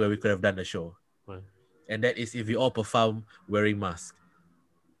one way where we could have done the show, and that is if we all perform wearing masks.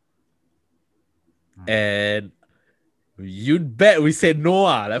 And you'd bet we said no,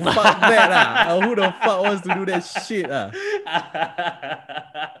 like fuck that. Who the fuck wants to do that shit?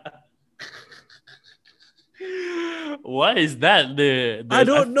 Why is that? I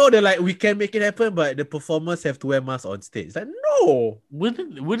don't know. They're like, we can make it happen, but the performers have to wear masks on stage. It's like, no.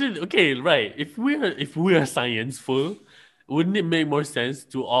 Wouldn't okay, right? If we're scienceful, wouldn't it make more sense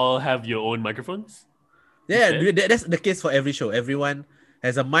to all have your own microphones? Yeah, that's the case for every show. Everyone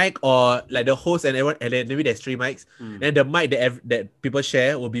has a mic, or like the host and everyone, and then maybe there's 3 mics, and the mic that people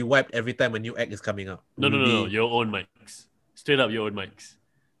share will be wiped every time a new act is coming up. No, your own mics. Straight up your own mics.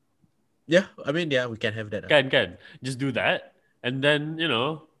 Yeah, I mean, we can have that. Can just do that, and then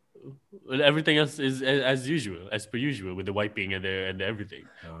everything else is as usual, as per usual, with the wiping and the everything.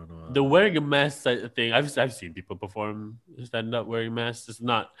 I don't know. The wearing a mask thing, I've seen people perform stand up wearing masks. It's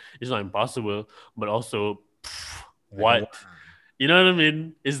not impossible, but also what? You know what I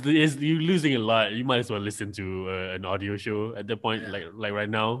mean? Is you losing a lot? You might as well listen to an audio show at that point, like right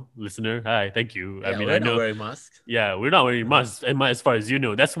now, listener. Hi, thank you. I mean, we're I know not wearing masks. Yeah, we're not wearing masks, as far as you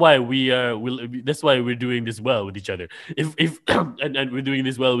know. That's why that's why we're doing this well with each other. If and we're doing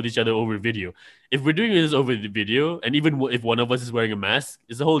this well with each other over video. If we're doing this over the video, and even if one of us is wearing a mask,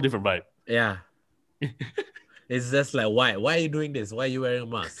 it's a whole different vibe. Yeah, it's just like, why are you doing this? Why are you wearing a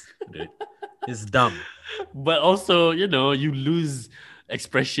mask, dude? It's dumb. But also, you lose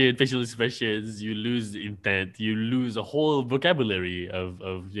expression, facial expressions, you lose intent, you lose a whole vocabulary of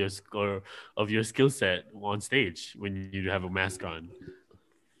your skill set on stage when you have a mask on.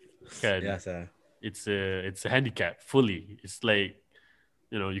 Yes, sir. It's a handicap fully. It's like,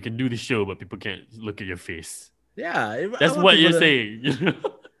 you can do the show, but people can't look at your face. Yeah, that's what you're saying.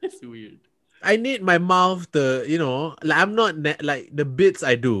 It's weird. I need my mouth to, like, I'm not like the bits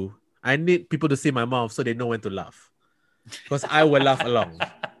I do. I need people to see my mouth so they know when to laugh, because I will laugh along.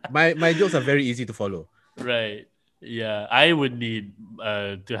 My jokes are very easy to follow. Right. Yeah, I would need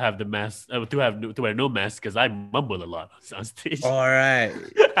to have the mask to wear no mask, because I mumble a lot on stage. All right.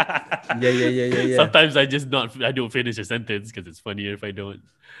 Yeah. Sometimes I don't finish a sentence because it's funnier if I don't.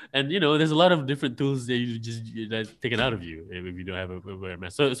 And there's a lot of different tools that that's taken out of you if you don't have a wear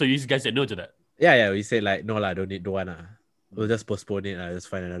mask. So you guys said no to that. Yeah. We say like, no lah, don't wanna. We'll just postpone it. Just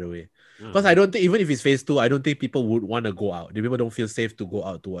find another way. Because I don't think, even if it's phase 2, I don't think people would want to go out. The people don't feel safe to go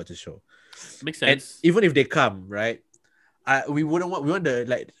out to watch a show. Makes sense. And even if they come, right? We want the,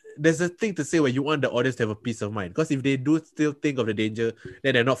 like, there's a thing to say where you want the audience to have a peace of mind. Because if they do still think of the danger,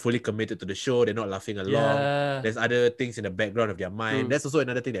 then they're not fully committed to the show. They're not laughing along. Yeah. There's other things in the background of their mind. That's also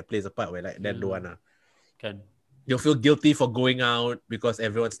another thing that plays a part where, like, then don't wanna. You'll feel guilty for going out because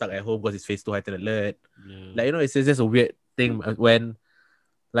everyone's stuck at home because it's phase 2 heightened alert. Yeah. Like, it's just a weird thing when,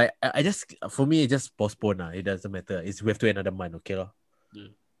 like, I just, for me, just postpone. It doesn't matter. We have to wait another month, okay?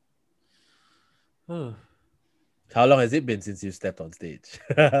 Yeah. How long has it been since you stepped on stage?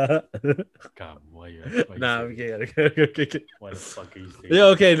 Come, why nah, okay. Why the fuck are you saying? Yeah,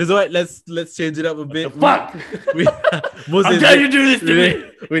 okay. Let's change it up a bit. Fuck! How dare you do this to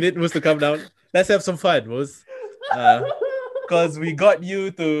me? We need Moose to come down. Let's have some fun, Moose. Because we got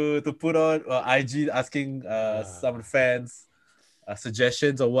you to put on IG asking some fans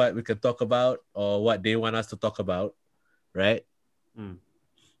suggestions on what we can talk about or what they want us to talk about, right?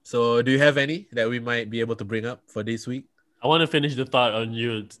 So do you have any that we might be able to bring up for this week? I want to finish the thought on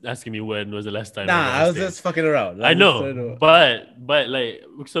you asking me when was the last time. I was just fucking around. I know, but like,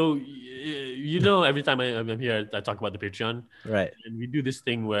 so every time I'm here, I talk about the Patreon, right? And we do this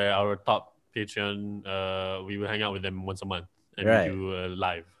thing where our top Patreon, we will hang out with them once a month, and right. we do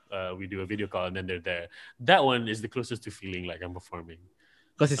live. We do a video call, and then they're there. That one is the closest to feeling like I'm performing,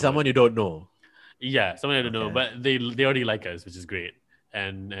 because it's someone you don't know. Yeah, someone I don't know, but they already like us, which is great.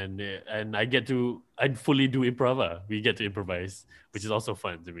 And I fully do improv. We get to improvise, which is also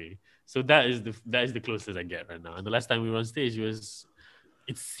fun to me. So that is the closest I get right now. And the last time we were on stage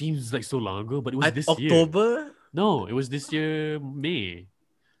it seems like so long ago, but it was this year. October? No, it was this year, May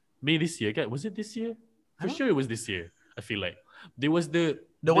this year. Was it this year? For sure it was this year. I feel like there was the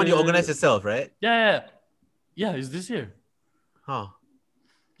one you organized yourself, right? Yeah, it's this year.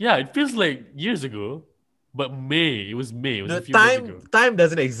 Yeah, it feels like years ago. But it was May. It was a few months ago. Time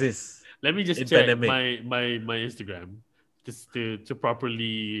doesn't exist. Let me just check my Instagram just to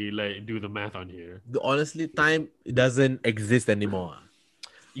properly like do the math on here. Honestly, time doesn't exist anymore.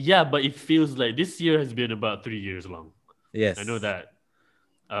 Yeah, but it feels like this year has been about 3 years long. Yes. I know that.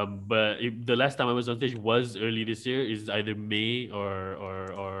 But the last time I was on stage was early this year. Is either May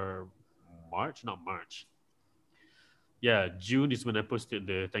or March, not March. Yeah, June is when I posted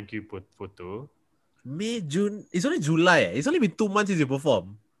the thank you photo. May, June. It's only July. It's only been 2 months since you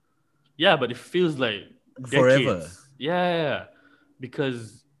perform. Yeah, but it feels like Forever. decades. Yeah,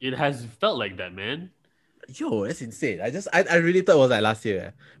 because it has felt like that, man. Yo, that's insane. I really thought it was like last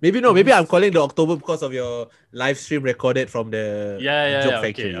year. Maybe no, maybe I'm calling the October because of your live stream recorded from the Joke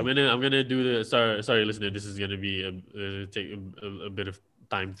Factory. Okay, I'm gonna do the sorry listener. This is gonna be take a bit of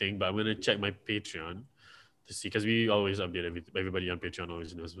time thing, but I'm gonna check my Patreon to see because we always update everybody on Patreon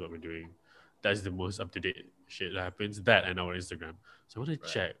always knows what we're doing. That's the most up to date shit that happens. That and our Instagram. So I want to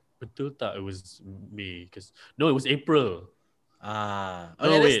check. Betul tak it was May? Because no, it was April. Ah, No,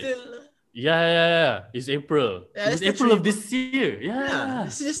 okay, that's wait. still. Yeah. It's April. Yeah, it was that's April the of this year. Yeah.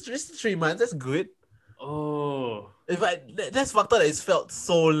 It's just 3 months. That's good. Oh. That's fucked up that it's felt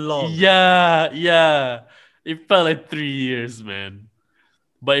so long. Yeah. It felt like 3 years, man.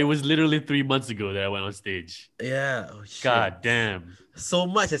 But it was literally 3 months ago that I went on stage. Yeah. Oh shit. God damn. So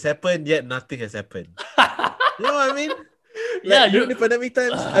much has happened, yet nothing has happened. You know what I mean? Yeah, During the pandemic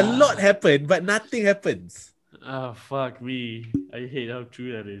times, a lot happened, but nothing happens. Oh, fuck me. I hate how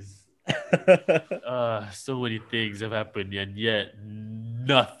true that is. So many things have happened and yet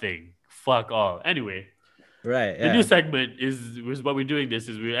nothing. Fuck all. Anyway, Right. the new segment is what we're doing. This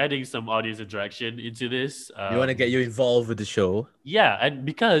is we're adding some audience interaction into this. We want to get you involved with the show. Yeah, and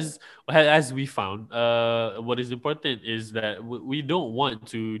because as we found, what is important is that we don't want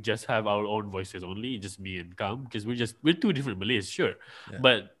to just have our own voices only, just me and Kam, because we're two different Malays, sure,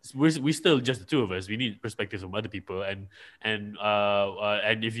 but we still just the two of us. We need perspectives from other people, and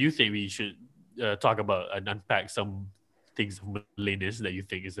if you think we should talk about and unpack some things of Malayness that you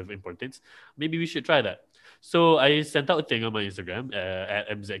think is of importance, maybe we should try that. So I sent out a thing on my Instagram at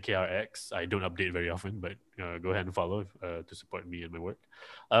MZKRX. I don't update very often, but go ahead and follow to support me and my work.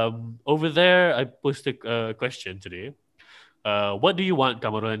 Over there, I posted a question today. What do you want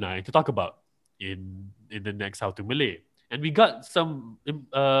Kamaru and I to talk about in the next How to Malay? And we got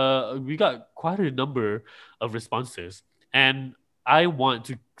quite a number of responses, and I want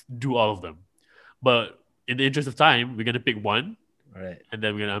to do all of them. But in the interest of time, we're gonna pick one, Right. and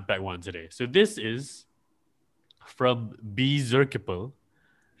then we're gonna unpack one today. So this is from B Zerkipel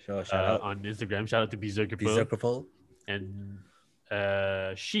Sure, shout out. on Instagram. Shout out to B Zerkipel. Bizarre. And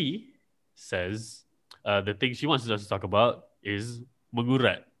she says the thing she wants us to talk about is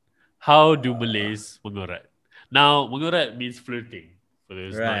mengurat. How do Malays mengurat? Now, mengurat means flirting, for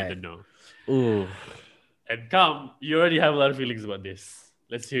those not in the know. Ooh. And Kam, you already have a lot of feelings about this.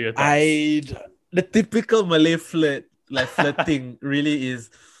 Let's hear your thoughts. The typical Malay flirting really is.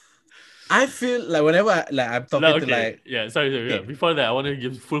 I feel like whenever I'm talking Sorry. Before that, I want to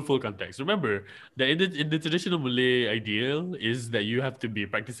give full context. Remember that in the traditional Malay ideal is that you have to be a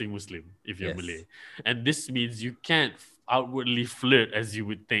practicing Muslim if you're Malay, and this means you can't outwardly flirt as you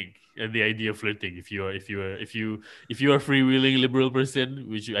would think. The idea of flirting, if you are a freewheeling liberal person,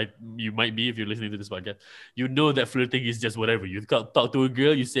 which you might be if you're listening to this podcast, you know that flirting is just whatever. You talk to a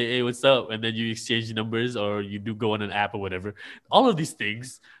girl, you say, "Hey, what's up?" and then you exchange numbers, or you do go on an app or whatever. All of these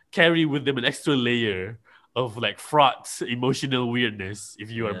things carry with them an extra layer of like fraught emotional weirdness if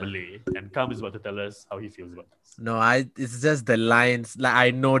you are Malay. And Kam is about to tell us how he feels about this. No, it's just the lines. Like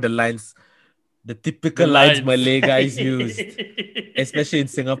I know the lines, the typical lines Malay guys use, especially in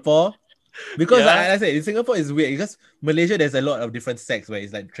Singapore. Because like I said, in Singapore it's weird because Malaysia there's a lot of different sects where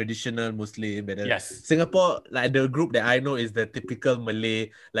it's like traditional Muslim. But Singapore, like the group that I know is the typical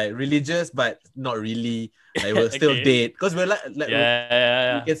Malay, like religious but not really. Like we'll still date because we're we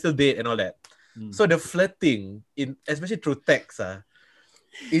can still date and all that. So the flirting especially through text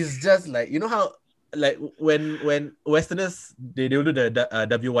is just like, you know how like when Westerners they will do the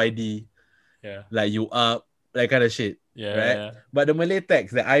WYD, like you up, that kind of shit. Right? But the Malay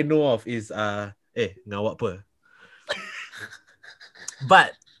text that I know of is ngawak apa.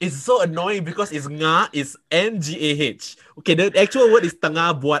 But it's so annoying because it's NGAH. Okay, the actual word is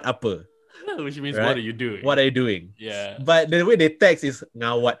tengah buat apa. Which means what are you doing? What are you doing? Yeah. But the way they text is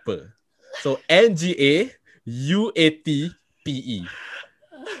ngawat apa. So NGAUATPE.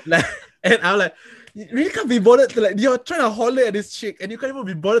 Like, and I'm like, you really can't be bothered to you're trying to holler at this chick and you can't even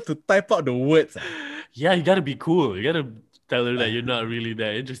be bothered to type out the words. Yeah, you gotta be cool. You gotta Tell her that you're not really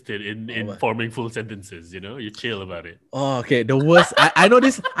that interested in Oh, forming full sentences. You chill about it. Oh, okay. The worst. I know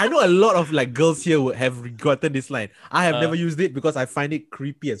this. I know a lot of like girls here would have gotten this line. I have never used it because I find it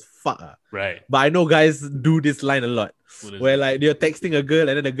creepy as fuck. Right. But I know guys do this line a lot. What is Where it? like they're texting a girl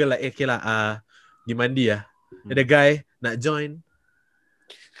and then the girl like, okay lah, pergi mandi ah. And the guy nak join.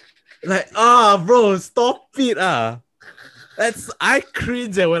 Like, bro, stop it I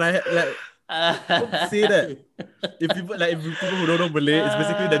cringe when I like don't say that. If people who don't know Malay, it's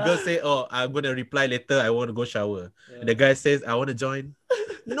basically the girl say, "Oh, I'm gonna reply later. I want to go shower." And the guy says, "I want to join."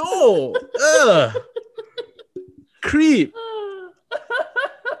 No, creep.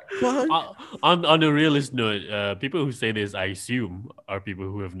 On a realist note, people who say this, I assume, are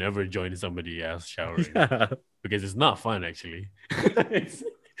people who have never joined somebody else showering because it's not fun. Actually,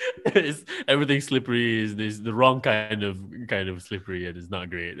 it's everything slippery. Is the wrong kind of slippery, and it's not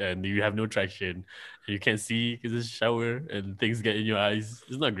great. And you have no traction. And you can't see because it's a shower, and things get in your eyes.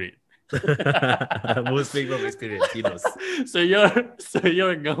 It's not great. Most people from experience, he knows. So you're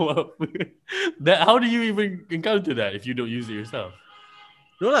a ngawap. That how do you even encounter that if you don't use it yourself?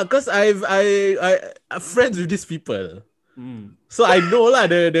 No lah, cause I'm friends with these people, so I know lah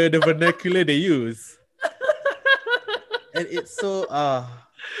the vernacular they use, and it's so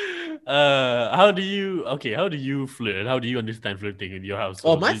How do you flirt? How do you understand flirting in your house?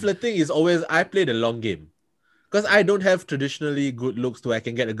 Oh, my flirting is always I play the long game, cause I don't have traditionally good looks to I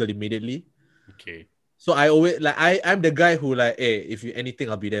can get a girl immediately. Okay. So I always like I'm the guy who like, hey, if you anything,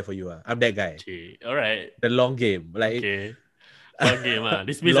 I'll be there for you. I'm that guy. Okay. All right. The long game, like. Okay. Long game,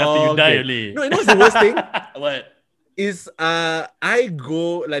 This means after you die only. No, you know what's the worst thing? What? Is I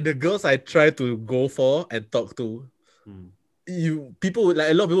go like the girls I try to go for and talk to. People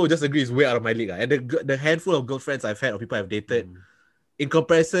like a lot of people will just agree it's way out of my league. And the handful of girlfriends I've had or people I've dated, in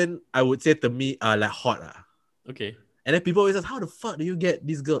comparison, I would say to me are like hot. Okay. And then people always ask, how the fuck do you get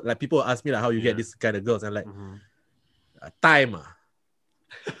these girls? Like people ask me like how you get this kind of girls. And I'm like, time.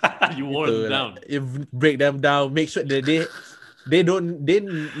 You wore them down. Like, you break them down, make sure that they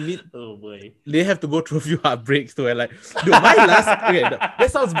need. Oh boy. They have to go through a few heartbreaks too. And like, dude, my last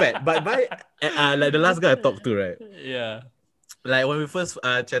that sounds bad, but my like the last guy I talked to, right? Yeah. Like when we first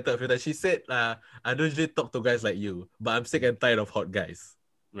chatted a few times, she said, I don't usually talk to guys like you, but I'm sick and tired of hot guys.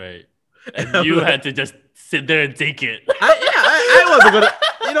 Right. And you had to just sit there and take it. I wasn't gonna,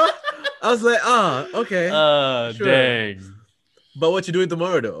 I was like, okay. Sure. Dang. But what you doing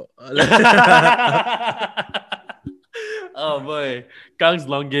tomorrow though? Oh boy, Kang's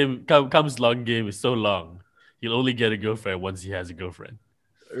long game is so long. He'll only get a girlfriend once he has a girlfriend.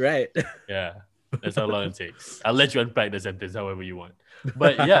 Right. Yeah, that's how long it takes. I'll let you unpack the sentence however you want.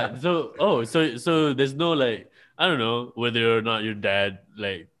 But yeah, so there's no like, I don't know whether or not your dad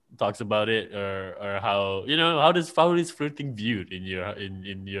like talks about it or how how is flirting viewed in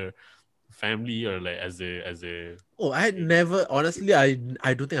your family or like as a. Oh, I never honestly I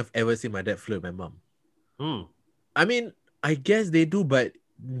don't think I've ever seen my dad flirt with my mom. I mean, I guess they do, but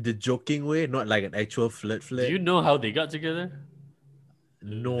the joking way, not like an actual flirt. Do you know how they got together?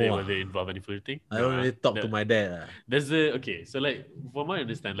 No. Were they involved in any flirting? I don't really talk to my dad. Okay, so like from what I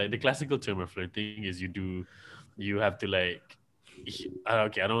understand, like the classical term of flirting is you have to like,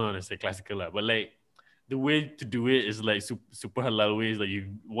 okay, I don't want to say classical, but like the way to do it is like super halal ways. Like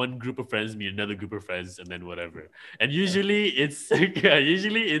one group of friends meet another group of friends and then whatever. And usually it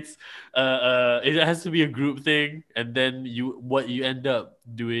has to be a group thing. And then what you end up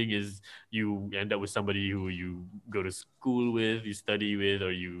doing is you end up with somebody who you go to school with, you study with,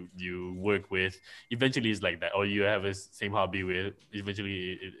 or you work with. Eventually it's like that, or you have a same hobby with.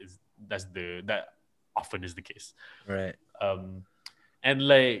 Eventually that often is the case. Right. And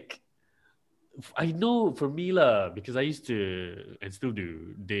like, I know for me because I used to and still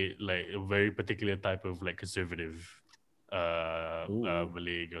do date like a very particular type of like conservative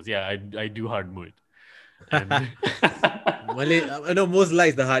Malay girls. Yeah, I do hard mood. Malay, I know most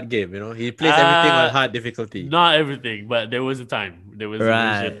likes the hard game. He plays everything on hard difficulty. Not everything, but there was a time. There was a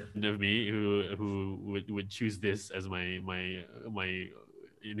version of me who would choose this as my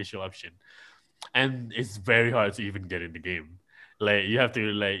initial option, and it's very hard to even get in the game. Like you have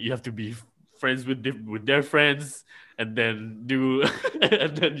to be friends with their friends, and then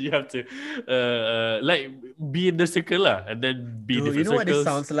and then you have to like be in the circle and then be in different circles. What this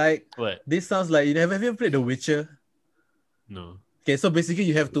sounds like? What? This sounds like have you ever played The Witcher? No. Okay, so basically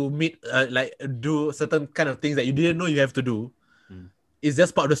you have to meet like do certain kind of things that you didn't know you have to do. It's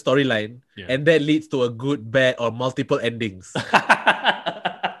just part of the storyline, and that leads to a good, bad, or multiple endings.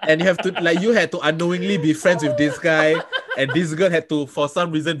 And you have to you had to unknowingly be friends with this guy. and this girl had to, for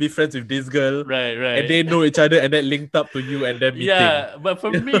some reason, be friends with this girl. Right. And they know each other, and then linked up to you, and then meeting. Yeah, but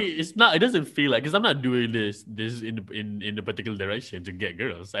for me, it's not. It doesn't feel like, because I'm not doing this in a particular direction to get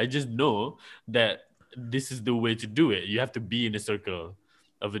girls. I just know that this is the way to do it. You have to be in a circle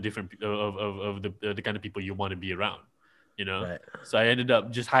of the different of the kind of people you want to be around. You know. Right. So I ended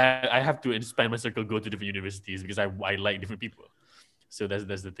up just I have to expand my circle, go to different universities because I like different people. So that's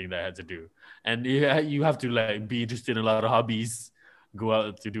the thing that I had to do. And you have to like be interested in a lot of hobbies, go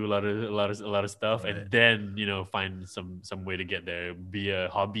out to do a lot of stuff, Right. and then find some way to get there, be a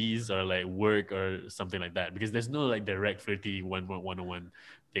hobbies or like work or something like that. Because there's no like direct flirty one-on-one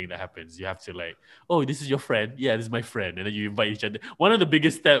thing that happens. You have to like, oh, this is your friend. Yeah, this is my friend, and then you invite each other. One of the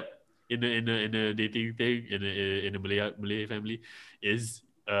biggest step in a dating thing in a Malay family is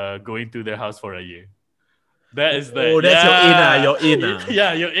going to their house for a year. That is the You're in.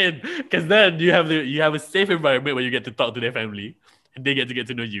 Yeah, you're in, because then you have a safe environment where you get to talk to their family and they get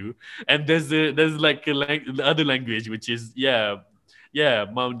to know you. And there's like the other language, which is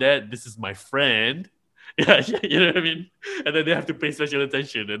mom, dad, this is my friend. Yeah, you know what I mean. And then they have to pay special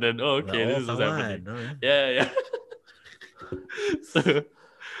attention. And then this is what's happening. Yeah.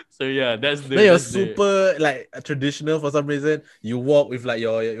 So yeah, that's the. Then you're that's the- super like traditional for some reason. You walk with like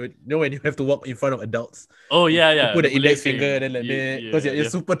your when you have to walk in front of adults. Oh yeah. You put the Malay index thing. finger and then like that. Because you're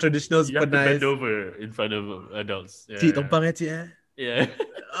super traditional, You super have to nice. bend over in front of adults. Yeah. Cik tumpang cik Yeah.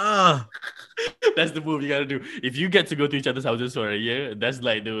 Ah. That's the move you gotta do. If you get to go to each other's houses for a year, that's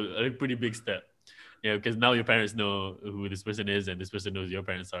like a pretty big step. Yeah, because now your parents know who this person is, and this person knows your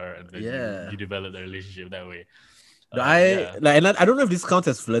parents are, and then you develop the relationship that way. I don't know if this counts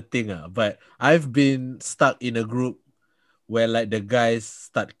as flirting, but I've been stuck in a group where like the guys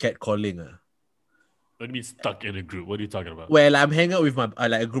start catcalling. What do you mean stuck in a group? What are you talking about? Well, I'm hanging out with my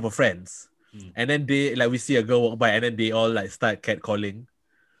like a group of friends, and then we see a girl walk by, and then they all like start catcalling.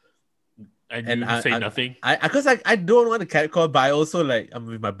 And you say nothing? Because I don't want to catcall, but I also like I'm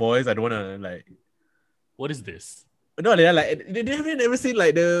with my boys. I don't want to like. What is this? No, they're like they haven't ever seen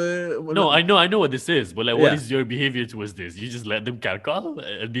like the. No, I know what this is, but like, what is your behavior towards this? You just let them catcall?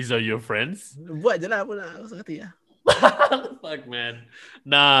 These are your friends? Buat je lah, apa nak usah hati ya. Fuck, man.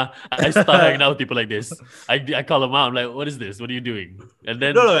 Nah, I start hanging out with people like this. I call them out. I'm like, what is this? What are you doing? And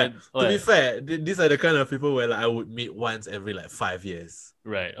then to be fair, these are the kind of people where like, I would meet once every like 5 years.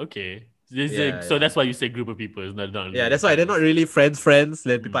 Right. Okay. So that's why you say group of people. It's not that's why they're not really friends.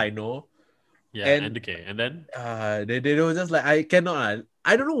 They're people I know. Yeah. And then they don't just like I cannot.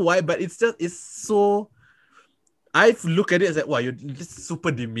 I don't know why, but it's so. I look at it as like, wow, you're just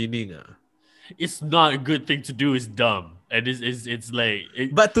super demeaning. It's not a good thing to do. It's dumb, and it's like.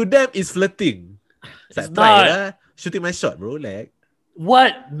 But to them, it's flirting. It's like, not shooting my shot, bro. Like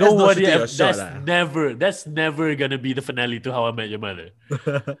what? Nobody. That's never gonna be the finale to How I Met Your Mother.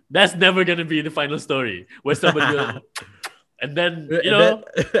 That's never gonna be the final story where somebody. And then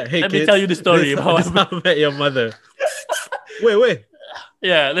hey, let me tell you the story of How I Met Your Mother. Wait.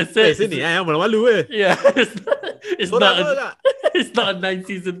 Yeah, let's say. Sini, malu. Yeah, it's not a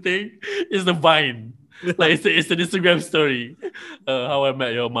 9-season thing. It's the Vine. Like it's an Instagram story. How I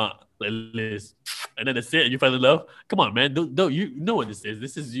Met Your Ma, like Liz. And then that's it. You fell in love. Come on, man. Don't you know what this is?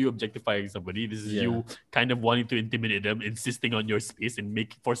 This is you objectifying somebody. This is you kind of wanting to intimidate them, insisting on your space, and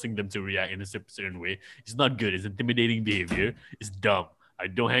forcing them to react in a certain way. It's not good. It's intimidating behavior. It's dumb. I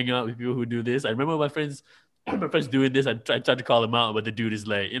don't hang out with people who do this. I remember my friends doing this. I tried to call them out, but the dude is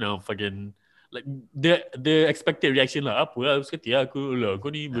like, fucking. Like the expected reaction lah, apa lah, aku lah, kau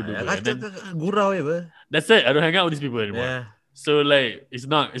ni gurau je. That's it. I don't hang out with these people anymore. Yeah. So like it's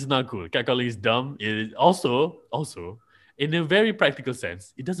not cool. Catcalling is dumb. It also in a very practical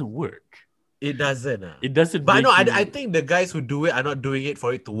sense, it doesn't work. It doesn't. It doesn't. But no, I think the guys who do it are not doing it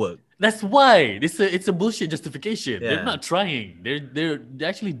for it to work. That's why it's a bullshit justification. Yeah. They're not trying. They're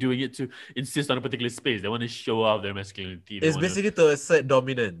actually doing it to insist on a particular space. They want to show off their masculinity. It's basically to assert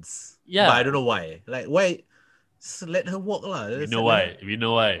dominance. Yeah, but I don't know why. Like why? Just let her walk lah. We know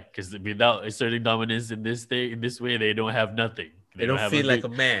why. Because without asserting dominance in this way, they don't have nothing. They don't feel like a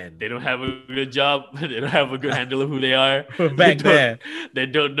man. They don't have a good job. They don't have a good handle of who they are. They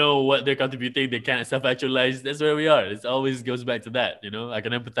don't know what they're contributing. They can't self-actualize. That's where we are. It always goes back to that. I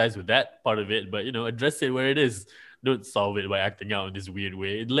can empathize with that part of it, but address it where it is. Don't solve it by acting out in this weird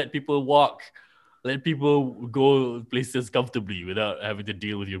way. Let people walk. Let people go places comfortably without having to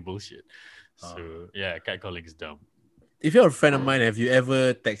deal with your bullshit. So yeah, catcalling is dumb. If you're a friend of mine, have you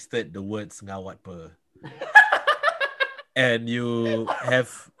ever texted the words ngawat per? And you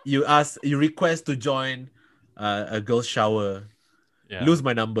request to join a girl's shower, Yeah. lose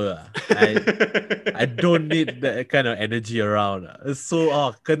my number. I don't need that kind of energy around. It's so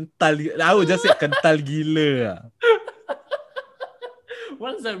kental. I would just say kental gila.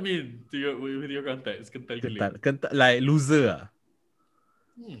 What does that mean to your with your context? Kental gila. Kental like loser.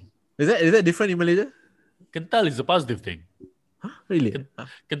 Hmm. Is that different in Malaysia? Kental is a positive thing. Huh? Really?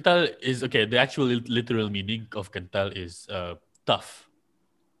 Kental is okay. The actual literal meaning of kental is tough.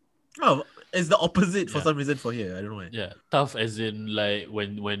 Oh, it's the opposite for Yeah. some reason for here. I don't know why. Yeah, tough as in like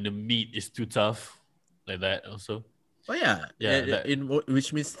when the meat is too tough, like that also. Oh yeah. Yeah,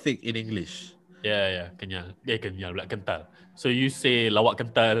 Which means thick in English. Yeah, kenyal. Kenyal pula, kental. So you say lawak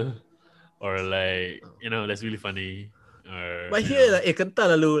kental, or like that's really funny. Or But here like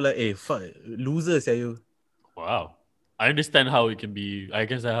kental lalu like fuck loser sia you. wow. I understand how it can be. I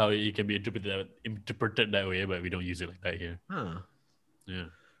guess how it can be interpreted that way, but we don't use it like that here. Huh. Yeah.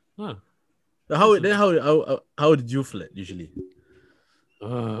 Huh. How did you flirt usually?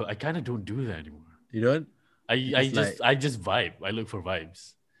 I kind of don't do that anymore. You don't? I just vibe. I look for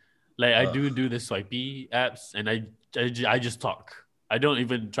vibes. Like I do the swipey apps, and I just talk. I don't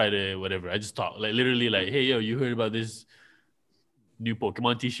even try to whatever. I just talk. Like literally, like, hey yo, you heard about this new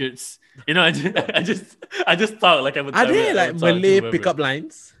Pokemon T-shirts? I just talk like I'm. Are there like Malay pickup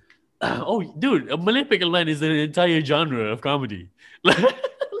lines? Oh, dude, a Malay pickup line is an entire genre of comedy.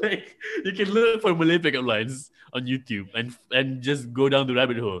 Like you can look for Malay pickup lines on YouTube and just go down the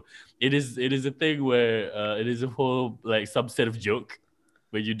rabbit hole. It is a thing where it is a whole like subset of joke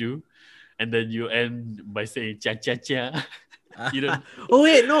where you do, and then you end by saying cha cha cha.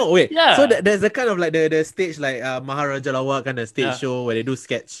 Wait. Yeah. So there's a kind of like the stage like Maharaja Lawak kind of stage show where they do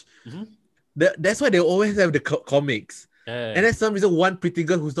sketch. Mm-hmm. That's why they always have the comics. And there's some reason one pretty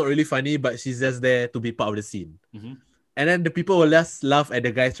girl who's not really funny, but she's just there to be part of the scene. Mm-hmm. And then the people will just laugh at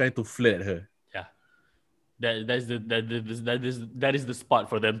the guys trying to flirt at her. Yeah, that is the spot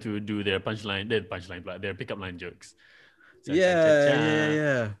for them to do their their pickup line jokes. So,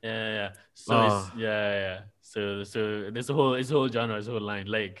 Yeah. So So there's a whole genre, it's a whole line.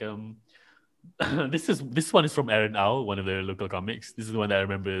 Like this one is from Aaron Au, one of the local comics. This is the one that I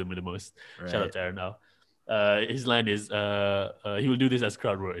remember the most. Right. Shout out to Aaron Au. His line is he will do this as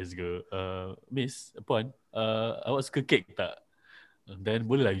crowd work. He's go, Miss Puan, awak suka kek tak? Then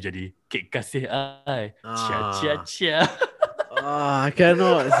boleh lah you jadi kek kasih I. Cia. I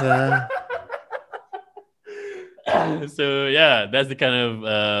cannot, sir. So yeah, that's the kind of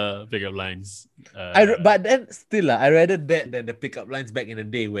pickup lines. But then still, I rather that than the pickup lines back in the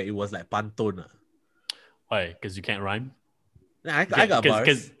day where it was like pantone. Why? Because you can't rhyme? Nah, I got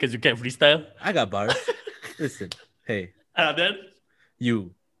bars. Because you can't freestyle? I got bars. Listen, hey. Then?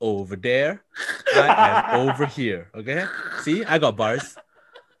 You over there, I am over here. Okay? See, I got bars.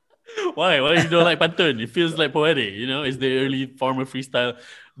 Why you don't like pantone? It feels like poetic, it's the early form of freestyle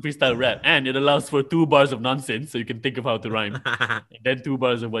rap, and it allows for 2 bars of nonsense so you can think of how to rhyme, and then 2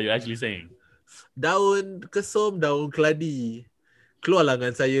 bars of what you're actually saying. Daun kesom, daun keladi, keluarlah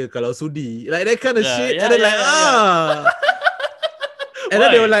dengan saya kalau sudi, like that kind of shit. And then and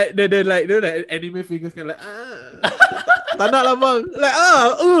then they were like anime figures kind of like tak nak lah bang, like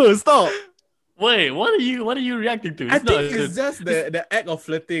stop. Wait, what are you reacting to? I think it's just the act of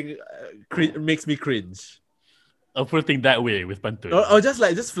flirting makes me cringe. Of flirting that way with pantone, or just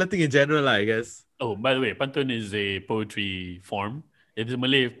flirting in general, I guess. Oh, by the way, pantone is a poetry form. It is a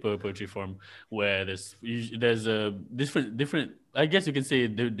Malay poetry form where there's a different. I guess you can say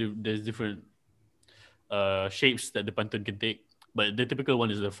there's different shapes that the pantone can take. But the typical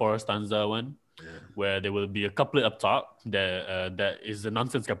one is the 4 stanza one, where there will be a couplet up top that is a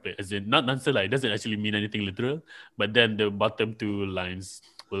nonsense couplet, as in not nonsense, like it doesn't actually mean anything literal, but then the bottom 2 lines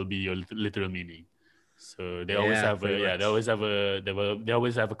will be your literal meaning. So they always have a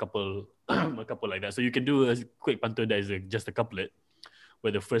couple a couple like that. So you can do a quick pantone that is just a couplet,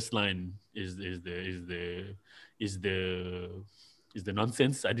 where the first line is the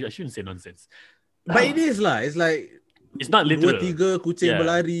nonsense. I shouldn't say nonsense, but it is lah. It's like. It's not literal. 2-3 kucing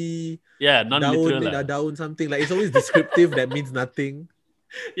berlari. Yeah, not literal. Daun something. Like it's always descriptive that means nothing.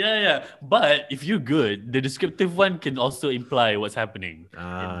 Yeah. But if you're good, the descriptive one can also imply what's happening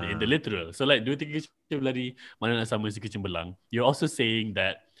in the literal. So like 2-3 kucing berlari, mana nak sama si kucing belang. You're also saying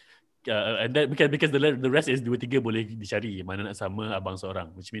that and that because the rest is 2-3 boleh dicari, mana nak sama abang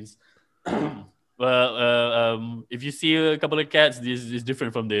seorang, which means if you see a couple of cats, this is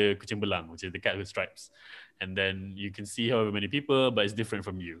different from the kucing belang, which is the cat with stripes. And then you can see however many people, but it's different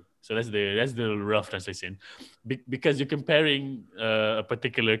from you. So that's the rough translation. Because you're comparing a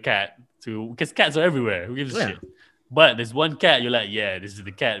particular cat to, because cats are everywhere. Who gives a shit? But there's one cat, you're like, yeah, this is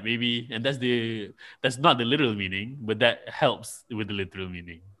the cat, baby. And that's not the literal meaning, but that helps with the literal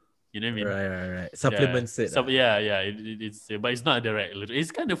meaning. You know what I mean? Right. Supplements it. It's but it's not direct.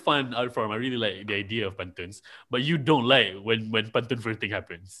 It's kind of fun art form. I really like the idea of pantuns, but you don't like when pantun first thing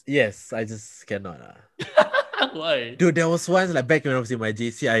happens. Yes, I just cannot. Why? Dude, there was once like back when I was in my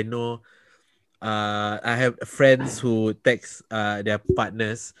JC, I know I have friends who text their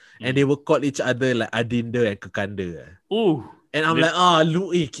partners and they will call each other like Adinda and Kekanda. Ooh. And I'm like,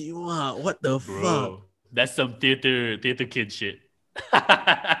 Lu Kiwa, what the fuck? Bro, that's some theater kid shit.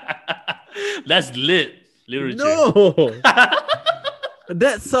 That's lit literature. No.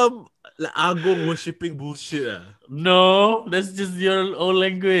 That's some like Agong worshipping bullshit. No, that's just your own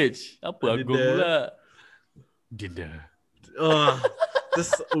language. Apa Dinda. Agong pula? Dinda.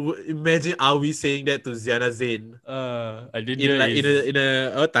 Just imagine Awi saying that to Ziana Zain. Adinda in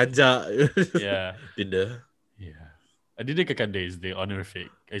a Tanja. Yeah. Dinda. Yeah. Adinda Kakanda is the honorific.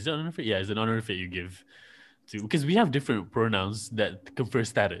 Is it honorific? Yeah, it's an honorific you give to, because we have different pronouns that confer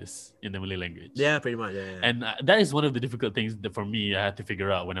status in the Malay language. Yeah, pretty much. Yeah. And that is one of the difficult things that for me I had to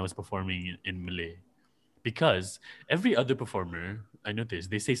figure out when I was performing in Malay, because every other performer I noticed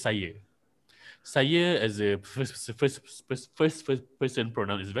they say saya. Saya as a first person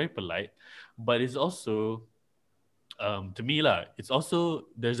pronoun is very polite, but it's also to me it's also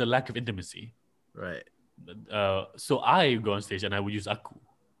there's a lack of intimacy. Right. So I go on stage and I would use aku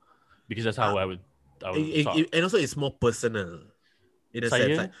because that's how I would talk. And also it's more personal in a Saya?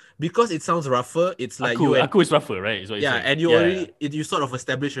 sense, like, because it sounds rougher. It's like aku is rougher, right? Is what you're saying. and you already you sort of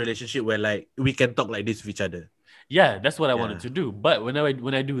establish a relationship where like we can talk like this with each other. Yeah, that's what I wanted to do. But when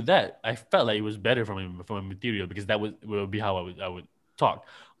I do that, I felt like it was better for my material because that will be how I would talk.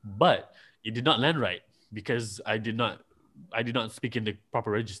 But it did not land right because I did not speak in the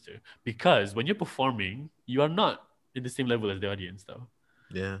proper register. Because when you're performing, you are not in the same level as the audience, though.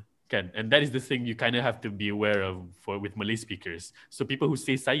 Yeah. And that is the thing you kind of have to be aware of with Malay speakers. So people who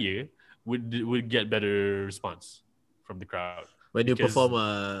say saya would get better response from the crowd. When you perform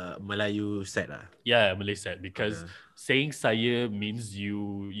a Melayu set, Yeah, Malay set. Because saying saya means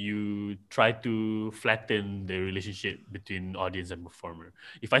you try to flatten the relationship between audience and performer.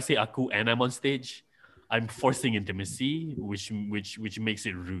 If I say aku and I'm on stage, I'm forcing intimacy, which makes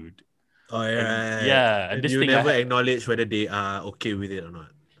it rude. Oh yeah. Yeah, and this you never acknowledge whether they are okay with it or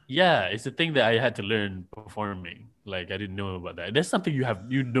not. Yeah, it's a thing that I had to learn performing. Like I didn't know about that. That's something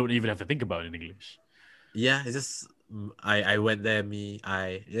you don't even have to think about in English. Yeah, it's just I went there,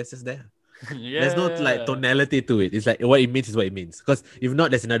 it's just there. Yeah. There's no like tonality to it. It's like what it means is what it means. Because if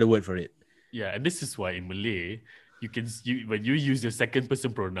not, there's another word for it. Yeah, and this is why in Malay, when you use your second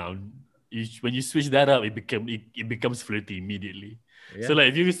person pronoun, when you switch that up, it becomes flirty immediately. Yeah. So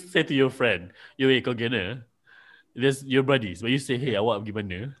like if you say to your friend, yo, kau gana? There's your buddies, but you say, hey, awak pergi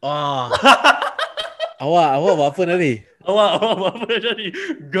mana? Oh. awak buat apa tadi? Awak buat apa tadi?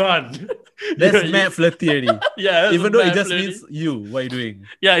 Gone. That's mad flirty already. Yeah. Even though it just means you, what are you doing?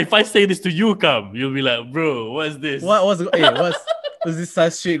 Yeah, if I say this to you, you'll be like, bro, what's this? What's this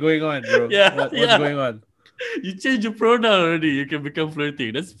such shit going on, bro? Yeah. What's going on? You change your pronoun already, you can become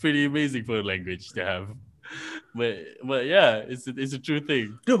flirting. That's pretty amazing for a language to have. But yeah, it's a true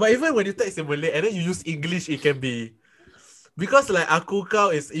thing. Dude, but even when you text in Malay and then you use English, it can be because like aku kau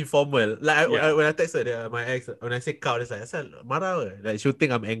is informal. Like when I text her, my ex, when I say kau, it's like marah. Like she'll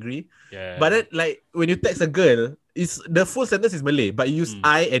think I'm angry. Yeah. But then like when you text a girl, it's the full sentence is Malay, but you use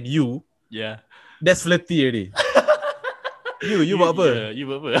I and you. Yeah. That's flirty already. You buat apa? Yeah, you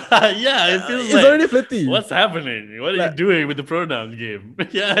buat apa? Yeah, it feels it's like already flirty. What's happening? What are you doing with the pronoun game?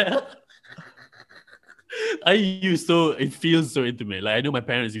 Yeah. It feels so intimate. Like I know my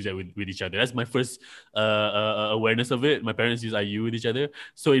parents use that with each other. That's my first awareness of it. My parents use IU with each other.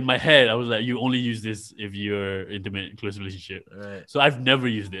 So in my head, I was like, you only use this if you're intimate, close relationship. Right. So I've never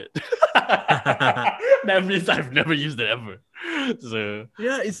used it. That means I've never used it ever. So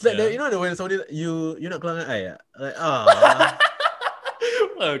yeah, it's like you know when somebody you're not keluar dengan I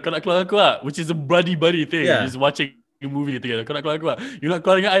like kau nak keluar aku which is a buddy thing. Yeah. Just watching a movie together. Kau nak keluar aku you're not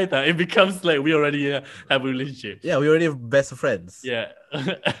keluar dengan I tak? It becomes like we already have a relationship. Yeah, we already have best friends. Yeah.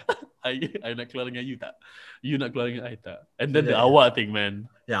 I nak keluar dengan you tak? You nak keluar dengan I tak? And then the awak thing, man.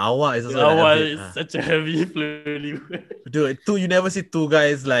 Yeah, awak is also such a heavy flirty word. Dude, you never see two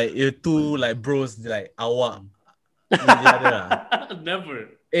guys like two like bros like awak. Never.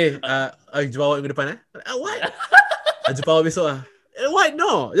 Jumpa awak minggu depan what? Jumpa awak besok what?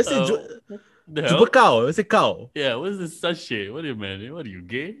 No, just say jumpa kau. Just say kau. Yeah, what is this such shit? What are you, man? What are you,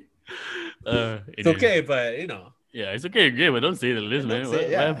 gay? It's okay, but you know. Yeah, it's okay, gay, but don't say the list, man.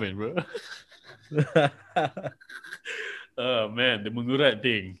 What happened, bro? Oh man, the Mungurat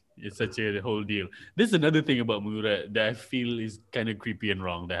thing is such a whole deal. There's another thing about Mungurat that I feel is kind of creepy and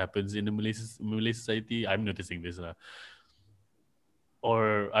wrong that happens in the Malay society. I'm noticing this now.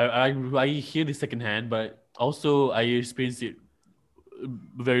 Or I hear this secondhand, but also I experience it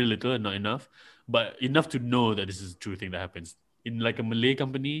very little and not enough, but enough to know that this is a true thing that happens in like a Malay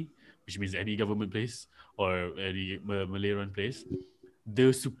company, which means any government place or any Malay run place.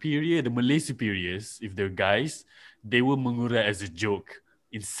 The Malay superiors, if they're guys, they will mengurat as a joke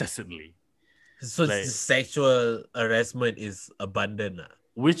incessantly. So Like- sexual harassment is abundant.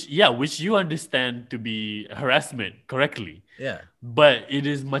 Which you understand to be harassment correctly. Yeah. But it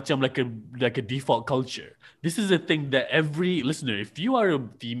is macam like a default culture. This is a thing that every listener, if you are a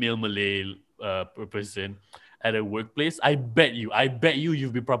female Malay person at a workplace, I bet you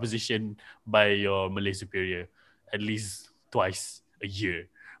you've been propositioned by your Malay superior at least twice a year.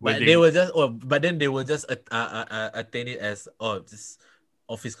 where But they will just, but then they will just attain it as, just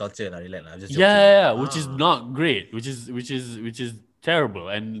office culture lah, relax lah. I'm just joking. yeah, which is not great, which is terrible,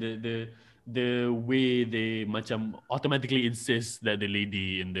 and the way they macam automatically insist that the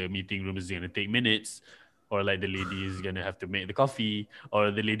lady in the meeting room is gonna take minutes, or like the lady is gonna have to make the coffee, or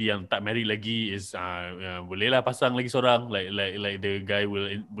the lady yang tak married lagi is boleh lah pasang lagi seorang, like the guy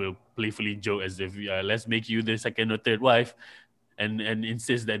will playfully joke as if let's make you the second or third wife. And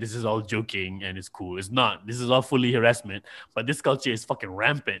insist that this is all joking and it's cool. It's not. This is all fully harassment. But this culture is fucking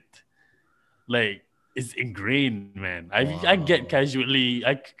rampant. Like, it's ingrained, man. I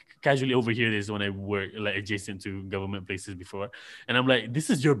casually overhear this when I work like adjacent to government places before, and I'm like, this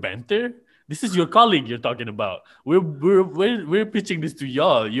is your banter. This is your colleague you're talking about. We're pitching this to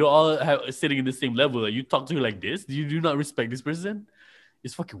y'all. You're all sitting in the same level. You talk to her like this. You do not respect this person.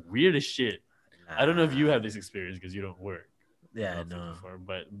 It's fucking weird as shit. I don't know if you have this experience because you don't work. Yeah, no. Before,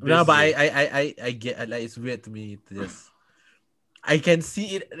 but I get, like, it's weird to me to just. I can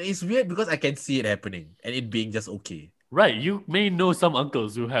see it. It's weird because I can see it happening and it being just okay. Right, you may know some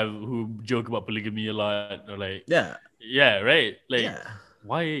uncles who joke about polygamy a lot, or like right, like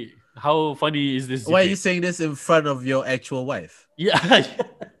why? How funny is this? Why are you saying this in front of your actual wife? Yeah,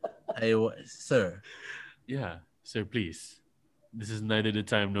 sir. Yeah, sir, please. This is neither the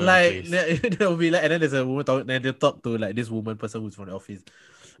time nor like the place. there'll be like, and then there's a woman talk, then they talk to like this woman person who's from the office.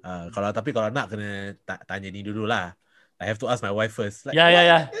 Kalau nak kena tanya ni dulu lah. I have to ask my wife first. Like,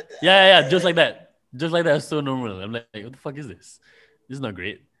 yeah. Just like that. It's so normal. I'm like, what the fuck is this? This is not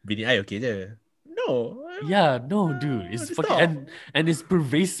great. Bini I okay je. No. Yeah, no, dude. It's fucking and it's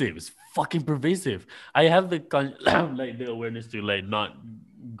pervasive. It's fucking pervasive. I have the like the awareness to like not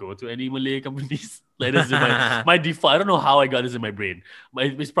go to any Malay companies. Like this is my default. I don't know how I got this in my brain.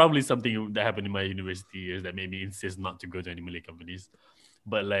 But it's probably something that happened in my university years that made me insist not to go to any Malay companies.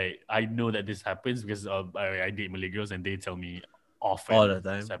 But like I know that this happens because I date Malay girls and they tell me often all the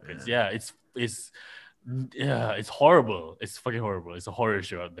time. This happens. Yeah, it's horrible. It's fucking horrible. It's a horror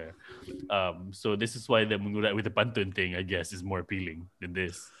show out there. So this is why the mengurat with the pantun thing, I guess, is more appealing than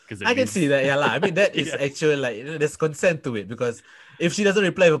this. Because I can see that. Yeah, I mean that is actually like, there's consent to it, because if she doesn't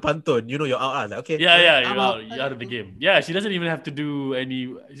reply with pantun, you're out. Like, okay. Yeah, you're out of the game. Yeah, she doesn't even have to do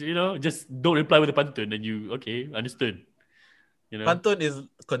any. Just don't reply with the pantun, and you understood. Pantun is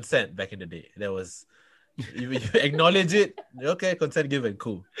consent back in the day. There was. You acknowledge it, okay, consent given,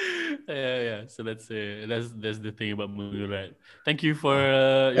 cool. Yeah. So that's the thing about mengurat. Thank you for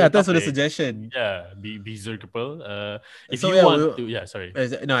thanks for the suggestion. Yeah, be couple. If so, you want to, sorry.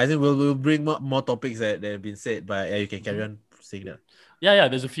 No, I think we'll bring more topics that have been said, but you can carry on saying that. Yeah.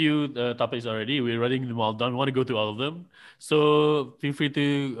 There's a few topics already. We're writing them all down. We want to go through all of them. So feel free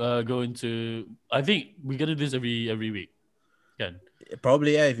to go into. I think we're gonna do this every week. Can.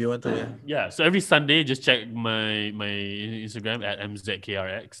 Probably, if you want to. Yeah. So every Sunday, just check my Instagram at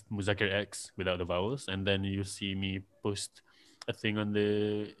MZKRX, MuzakirX without the vowels, and then you see me post a thing on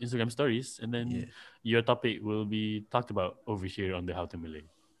the Instagram stories, and then your topic will be talked about over here on the How to Malay.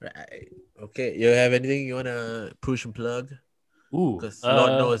 Right. Okay. You have anything you wanna push and plug? Ooh. Because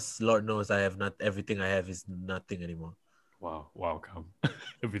Lord knows, I have not. Everything I have is nothing anymore. Wow, come.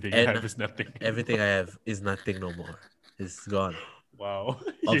 Everything I have is nothing. Everything I have is nothing no more. It's gone. Wow.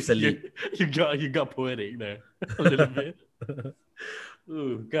 Obsolete. You got poetic there a little bit.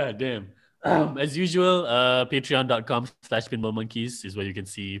 Ooh, god damn. As usual, patreon.com/pinballmonkeys is where you can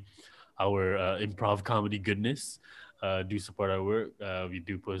see our improv comedy goodness. Do support our work. We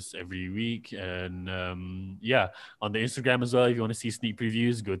do post every week, and on the Instagram as well. If you want to see sneak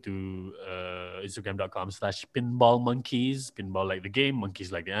previews, go to instagram.com/pinballmonkeys. Pinball like the game,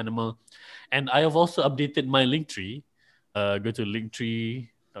 monkeys like the animal. And I have also updated my Linktree. Go to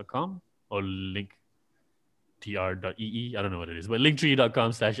linktree.com or linktr.ee. I don't know what it is, but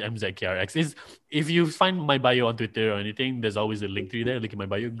linktree.com/mzkrx is. If you find my bio on Twitter or anything, there's always a link tree there. Look at my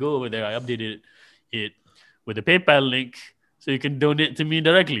bio. Go over there. I updated it with a PayPal link, so you can donate to me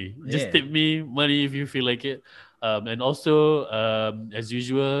directly. Just Yeah. tip me money if you feel like it. And also, as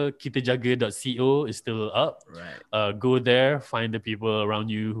usual, kitajaga.co is still up. Right. Go there, find the people around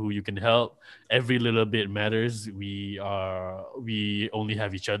you who you can help. Every little bit matters. We only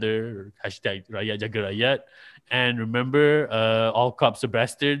have each other. Hashtag Rakyat Jaga Rakyat. And remember, all cops are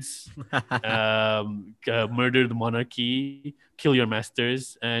bastards. Murder the monarchy, kill your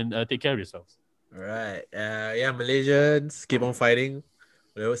masters, and take care of yourselves. Right. Yeah, Malaysians, keep on fighting.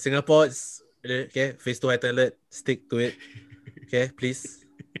 Singapore, okay, phase 2 heightened alert. Stick to it. Okay, please.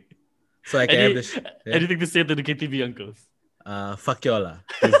 So I can have this. Yeah? Anything to say to the KTV uncles? Fuck y'all lah.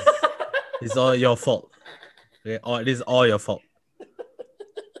 It's all your fault. Okay, this is all your fault.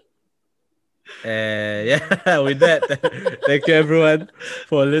 Yeah, with that, thank you everyone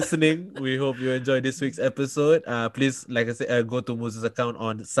for listening. We hope you enjoyed this week's episode. Please, like I said, go to Moses' account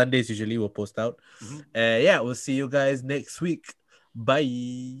on Sundays. Usually we'll post out. Yeah, we'll see you guys next week.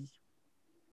 Bye.